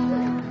spot,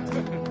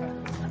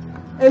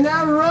 and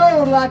I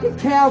rode like a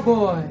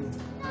cowboy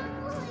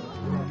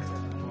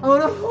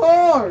on a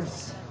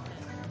horse.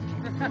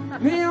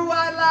 Me and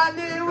White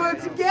Lightning were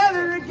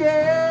together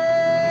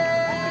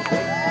again.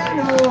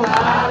 Oh,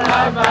 I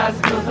love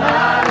bicycles,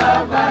 I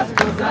love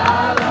bicycles,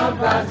 I love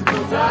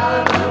bicycles, I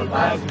love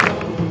bicycles.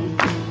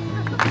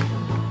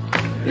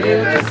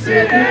 In the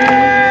city.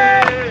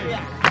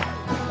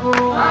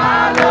 Oh,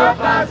 I love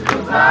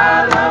bicycles, I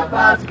love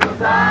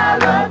bicycles, I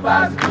love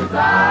bicycles,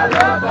 I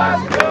love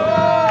bicycles.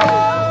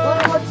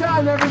 One more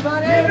time,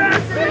 everybody. In the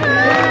city.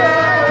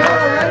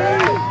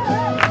 Ready?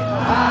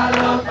 I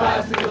love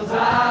bicycles,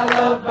 I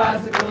love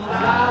bicycles,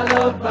 I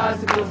love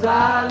bicycles,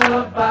 I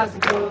love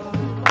bicycles.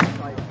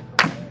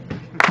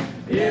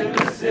 In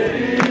the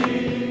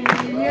city,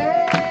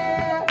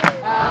 yeah.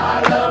 I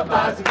love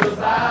bicycles,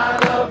 I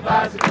love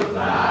bicycles,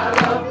 I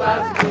love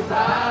bicycles,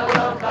 I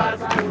love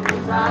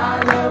bicycles,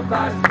 I love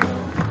bicycles.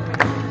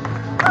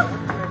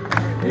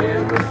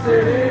 In the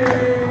city,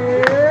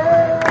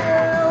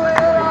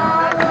 well,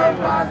 I love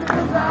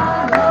bicycles, I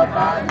love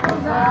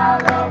bicycles, I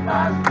love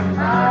bicycles, I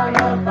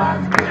love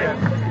bicycles.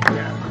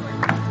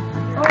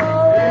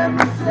 Oh, in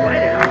the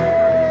city,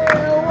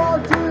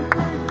 1, 2,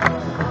 3.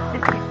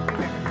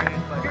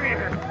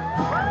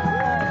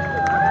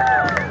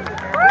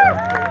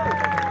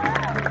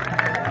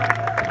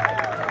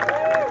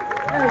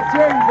 Hey,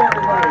 James,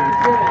 everybody,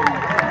 James.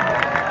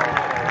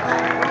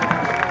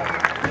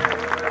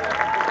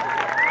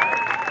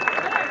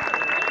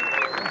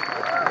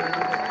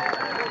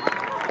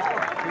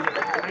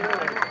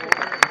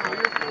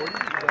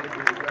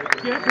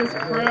 Get this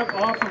crap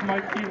off of my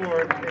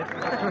keyboard.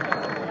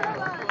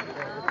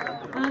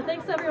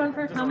 Thanks everyone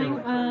for coming.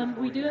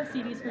 We do have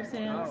CDs for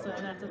sale, so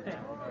that's a thing.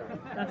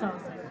 That's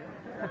awesome.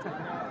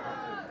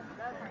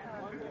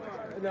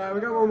 No, we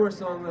got one more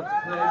song left to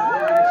play.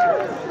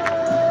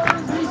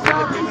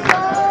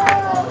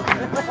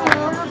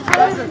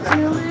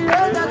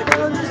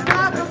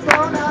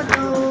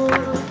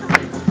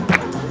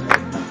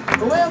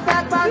 Well,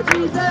 back by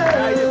Jesus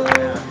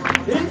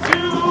into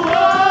the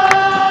world.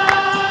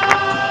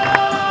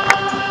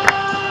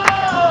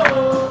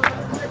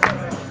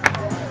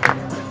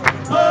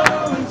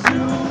 Oh, into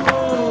the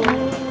world.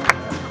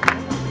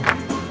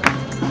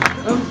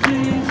 Those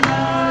things I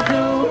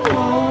don't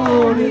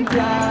want to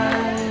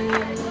die,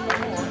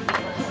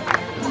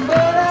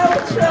 but I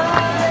would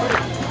try,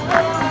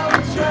 oh I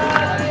would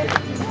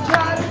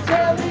try to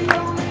tell the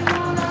only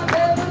one I've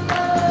ever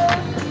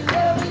loved,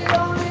 tell the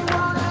only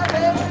one I've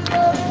ever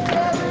loved,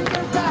 tell her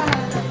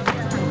goodbye.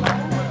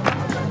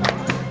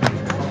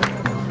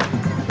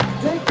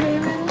 They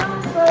came in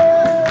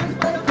numbers,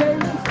 they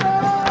came in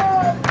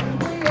stores,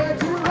 we had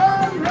to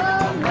run,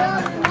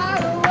 and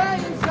hide away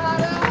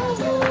inside our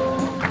soul.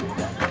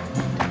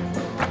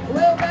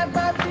 Well, back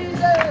by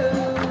Jesus,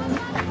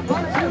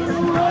 unto the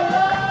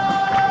world.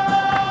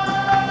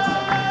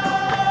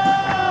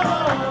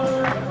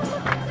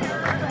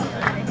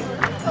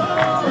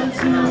 Oh,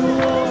 unto the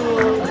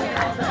world.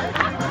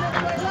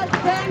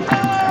 Can't go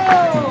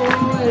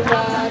if I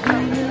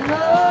didn't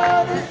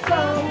know this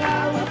song I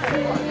would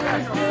sing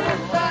is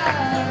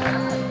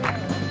goodbye.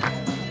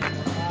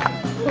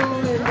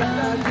 Oh, if I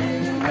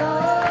didn't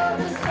know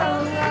this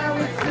song I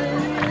would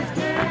sing is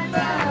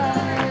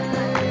goodbye.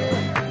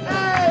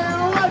 Hey,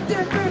 1, 2,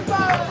 3, 4.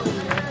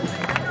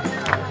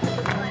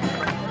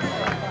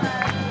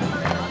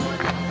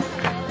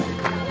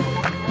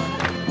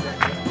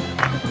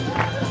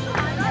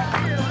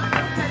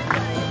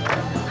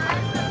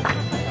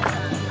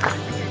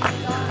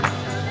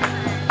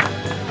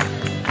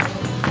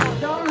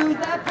 Don't lose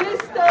that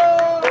pistol.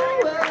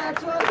 Well,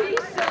 that's what he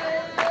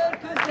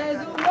said. 'Cause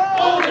there's a war.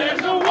 Oh,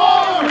 there's a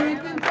war.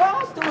 We've been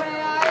forced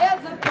away. Our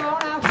heads are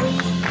gone out.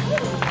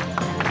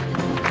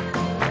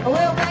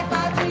 Well, back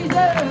by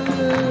Jesus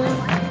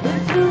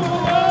into the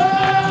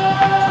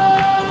world.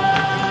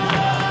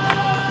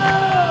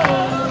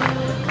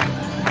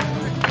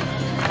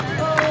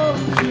 Oh,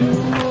 into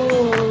the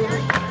world.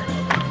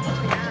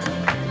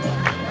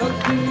 Oh,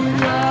 see,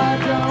 I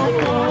don't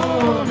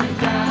want to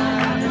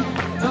die.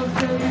 Oh,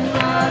 say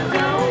I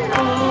don't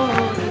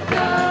want to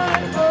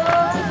die. Oh,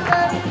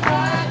 say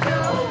I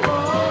don't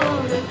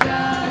want to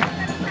die.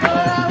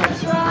 But I will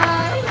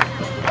try.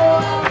 Oh,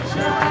 I will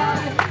try.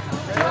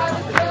 Try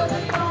to tell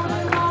the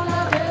only one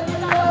I've ever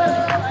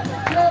loved.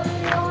 Tell the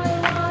only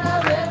one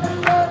I've ever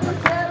loved. And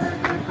tell her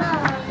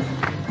goodbye.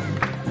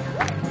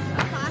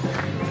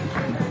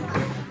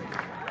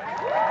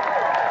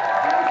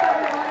 Thanks,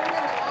 everybody. We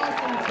had an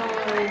awesome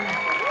time.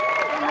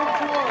 Number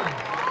 4.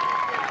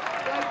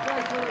 Right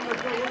press on number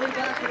 4. We'll be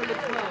back with number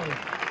 12.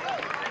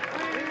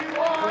 We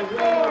want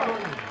more!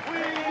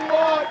 We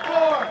want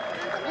more!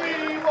 We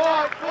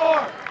want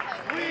more!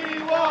 We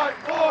want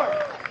more!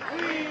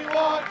 We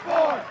want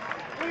more!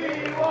 We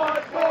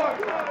want more!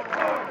 We want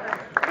more!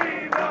 We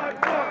want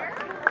more!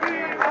 We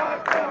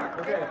want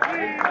more!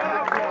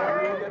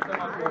 get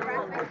them up here for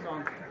one more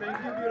song. Thank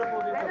you,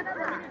 beautiful people,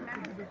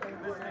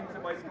 for listening to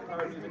bicycle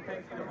powered music.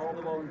 Thank you to all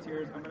the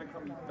volunteers. I'm going to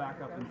come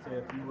back up and say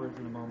a few words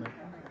in a moment.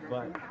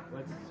 But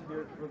let's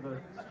hear it for the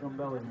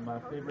Strumbellas, my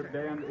favorite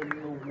band in the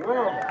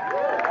world.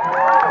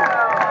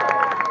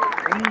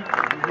 You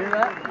hear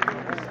that?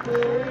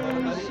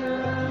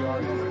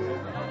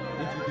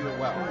 Did you do it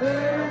well?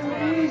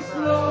 Very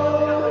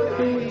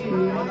slowly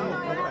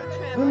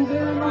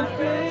under my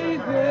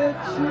favorite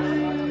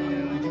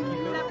tree. Did you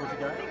keep it? Was it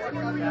good?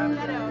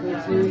 They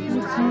take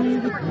me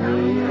to the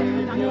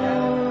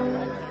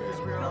graveyard,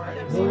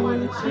 where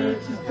the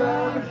church is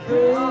by the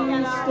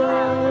fading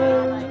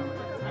star.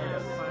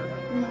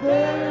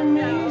 Bury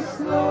me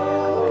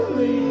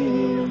slowly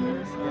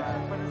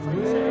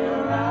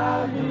where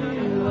I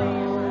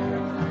belong.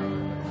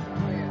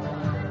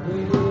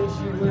 Where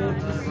she went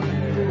to see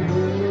the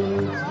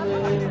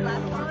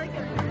woodsman.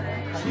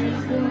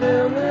 She's been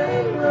down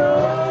that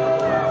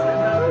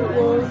road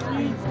once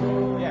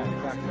before.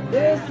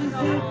 This is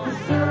it for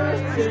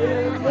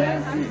certain,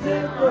 this is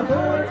it for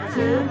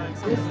hurting.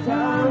 This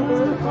time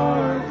her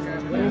heart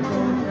went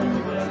on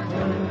through that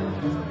turn.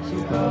 She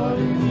thought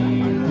it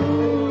needed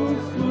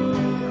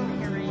rosewood.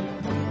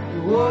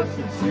 Watched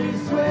the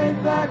trees sway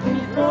back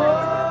and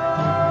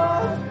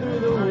forth through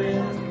the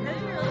wind.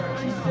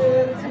 She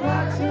said it's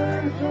my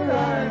turn for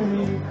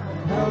irony.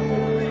 I'm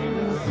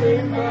leaving the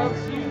same box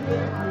you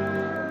left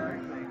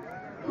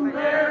me.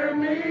 Bury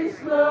me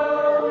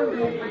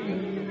slowly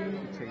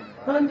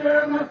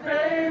under my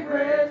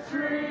favorite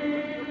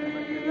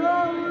tree.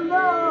 Oh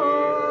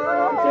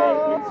Lord,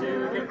 take me to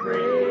the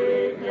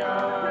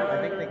graveyard. I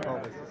think they call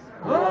this.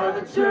 Oh,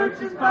 the church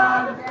is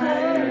by the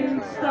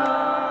fading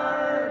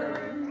stars.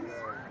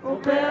 Oh,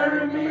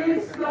 bury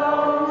me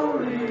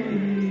slowly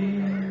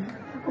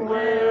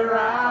where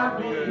I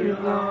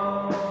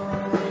belong.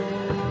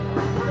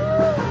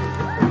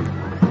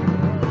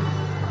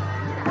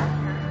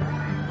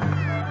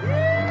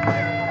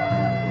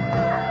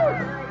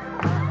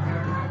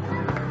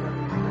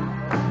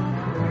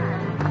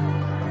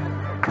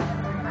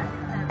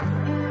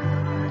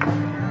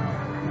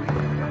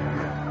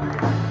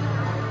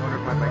 I wonder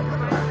if my bike is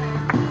still active.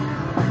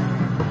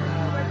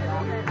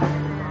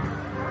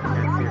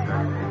 Can't see it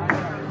though.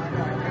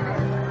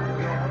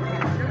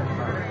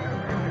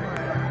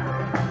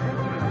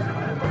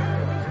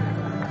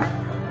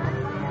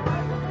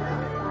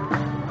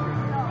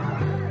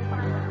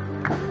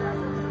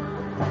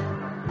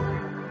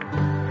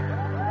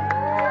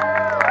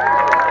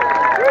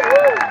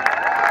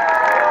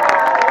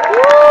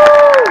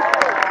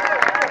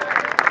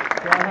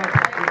 So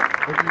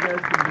if you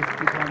guys can just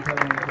keep on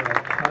telling me to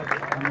touch,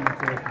 I'm going to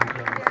say a few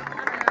things.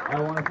 I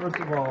want to first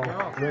of all,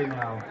 right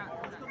now,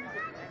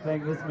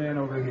 thank this man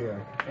over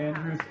here.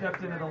 Andrew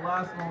stepped in at the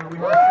last moment. We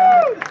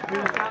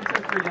had a sound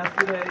tester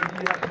yesterday.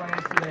 He had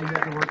plans today. He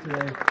had to work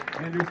today.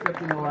 Andrew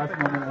stepped in at the last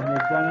moment and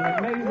has done an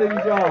amazing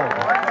job.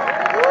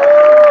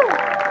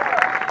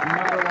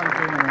 Number one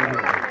thing right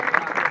here.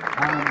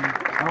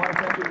 I want to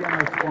thank again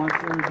our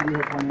sponsors. We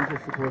have financial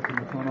support from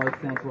the Toronto Arts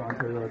Council,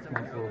 Ontario Arts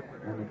Council,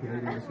 and the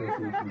Canadian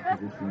Association of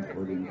Physicians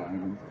for the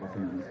Environment, also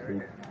known as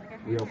CAPE.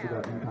 We also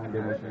got in-kind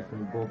donations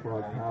from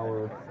Bullfrog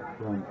Power,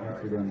 from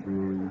Amsterdam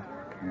Brewery,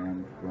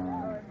 and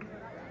from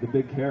the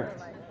Big Carrot.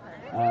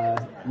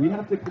 We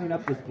have to clean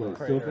up this place,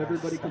 so if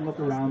everybody can look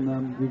around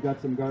them, we've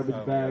got some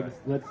garbage bags.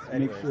 Let's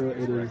make sure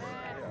it is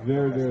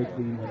very, very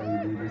clean when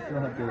we leave. We still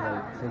have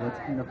daylight, so let's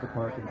clean up the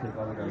park and take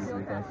all the garbage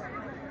with us.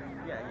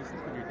 Yeah, this is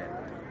when you're dead.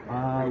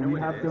 We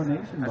have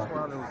donation That's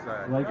where all buckets.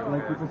 those,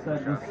 Like people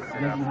said, this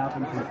doesn't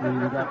happen for free.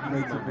 We got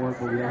great support,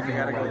 but we also You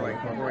gotta have go a lot like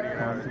of 40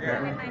 costs hours. to Yeah.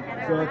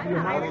 cover. So if you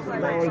have those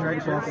 $2 leg in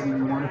your stretches, pocket and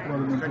you want to throw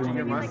them into stretching one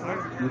your of these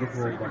muscles, beautiful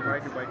so you can ride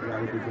buckets, your bike that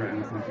would be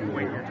greatly when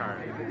appreciated. you're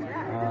tired.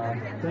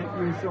 Thank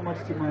you so much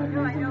to my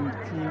amazing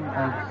team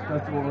of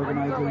festival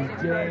organizers,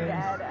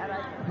 James,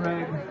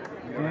 Craig,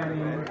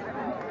 Annie,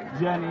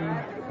 Jenny,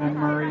 and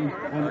Murray,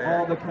 and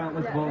all the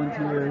countless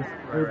volunteers.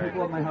 There were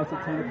people at my house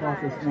at 10 o'clock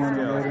this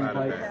morning Still, it's loading not a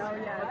bikes,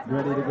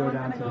 ready to go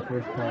down to the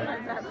first park.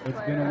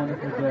 It's been a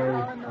wonderful day.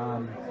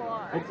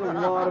 It's a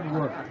lot of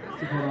work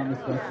to put on this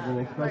festival,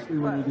 especially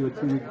when you do a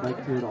 2-week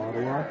bike tour to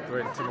Ottawa.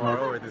 Wait,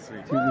 tomorrow or this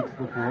week? 2 weeks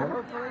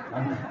before.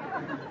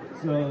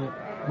 So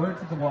words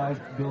to the wise,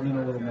 build in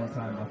a little more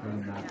time buffer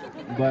than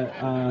that. But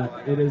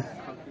it is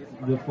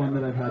the fun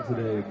that I've had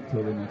today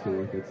totally makes it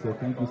worth it. So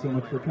thank you so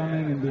much for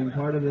coming and being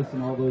part of this,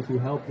 and all those who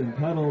helped and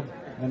pedaled,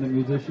 and the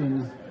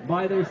musicians.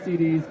 Buy their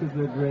CDs because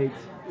they're great.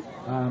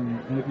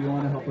 And if you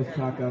want to help us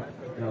talk up,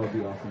 that would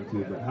be awesome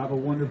too. But have a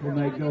wonderful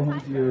night. Go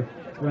home to your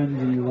friends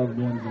and your loved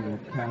ones and your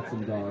cats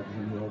and dogs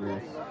and whoever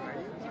else.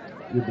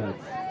 Your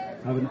pets.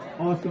 Have an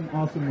awesome,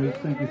 awesome week.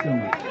 Thank you so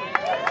much.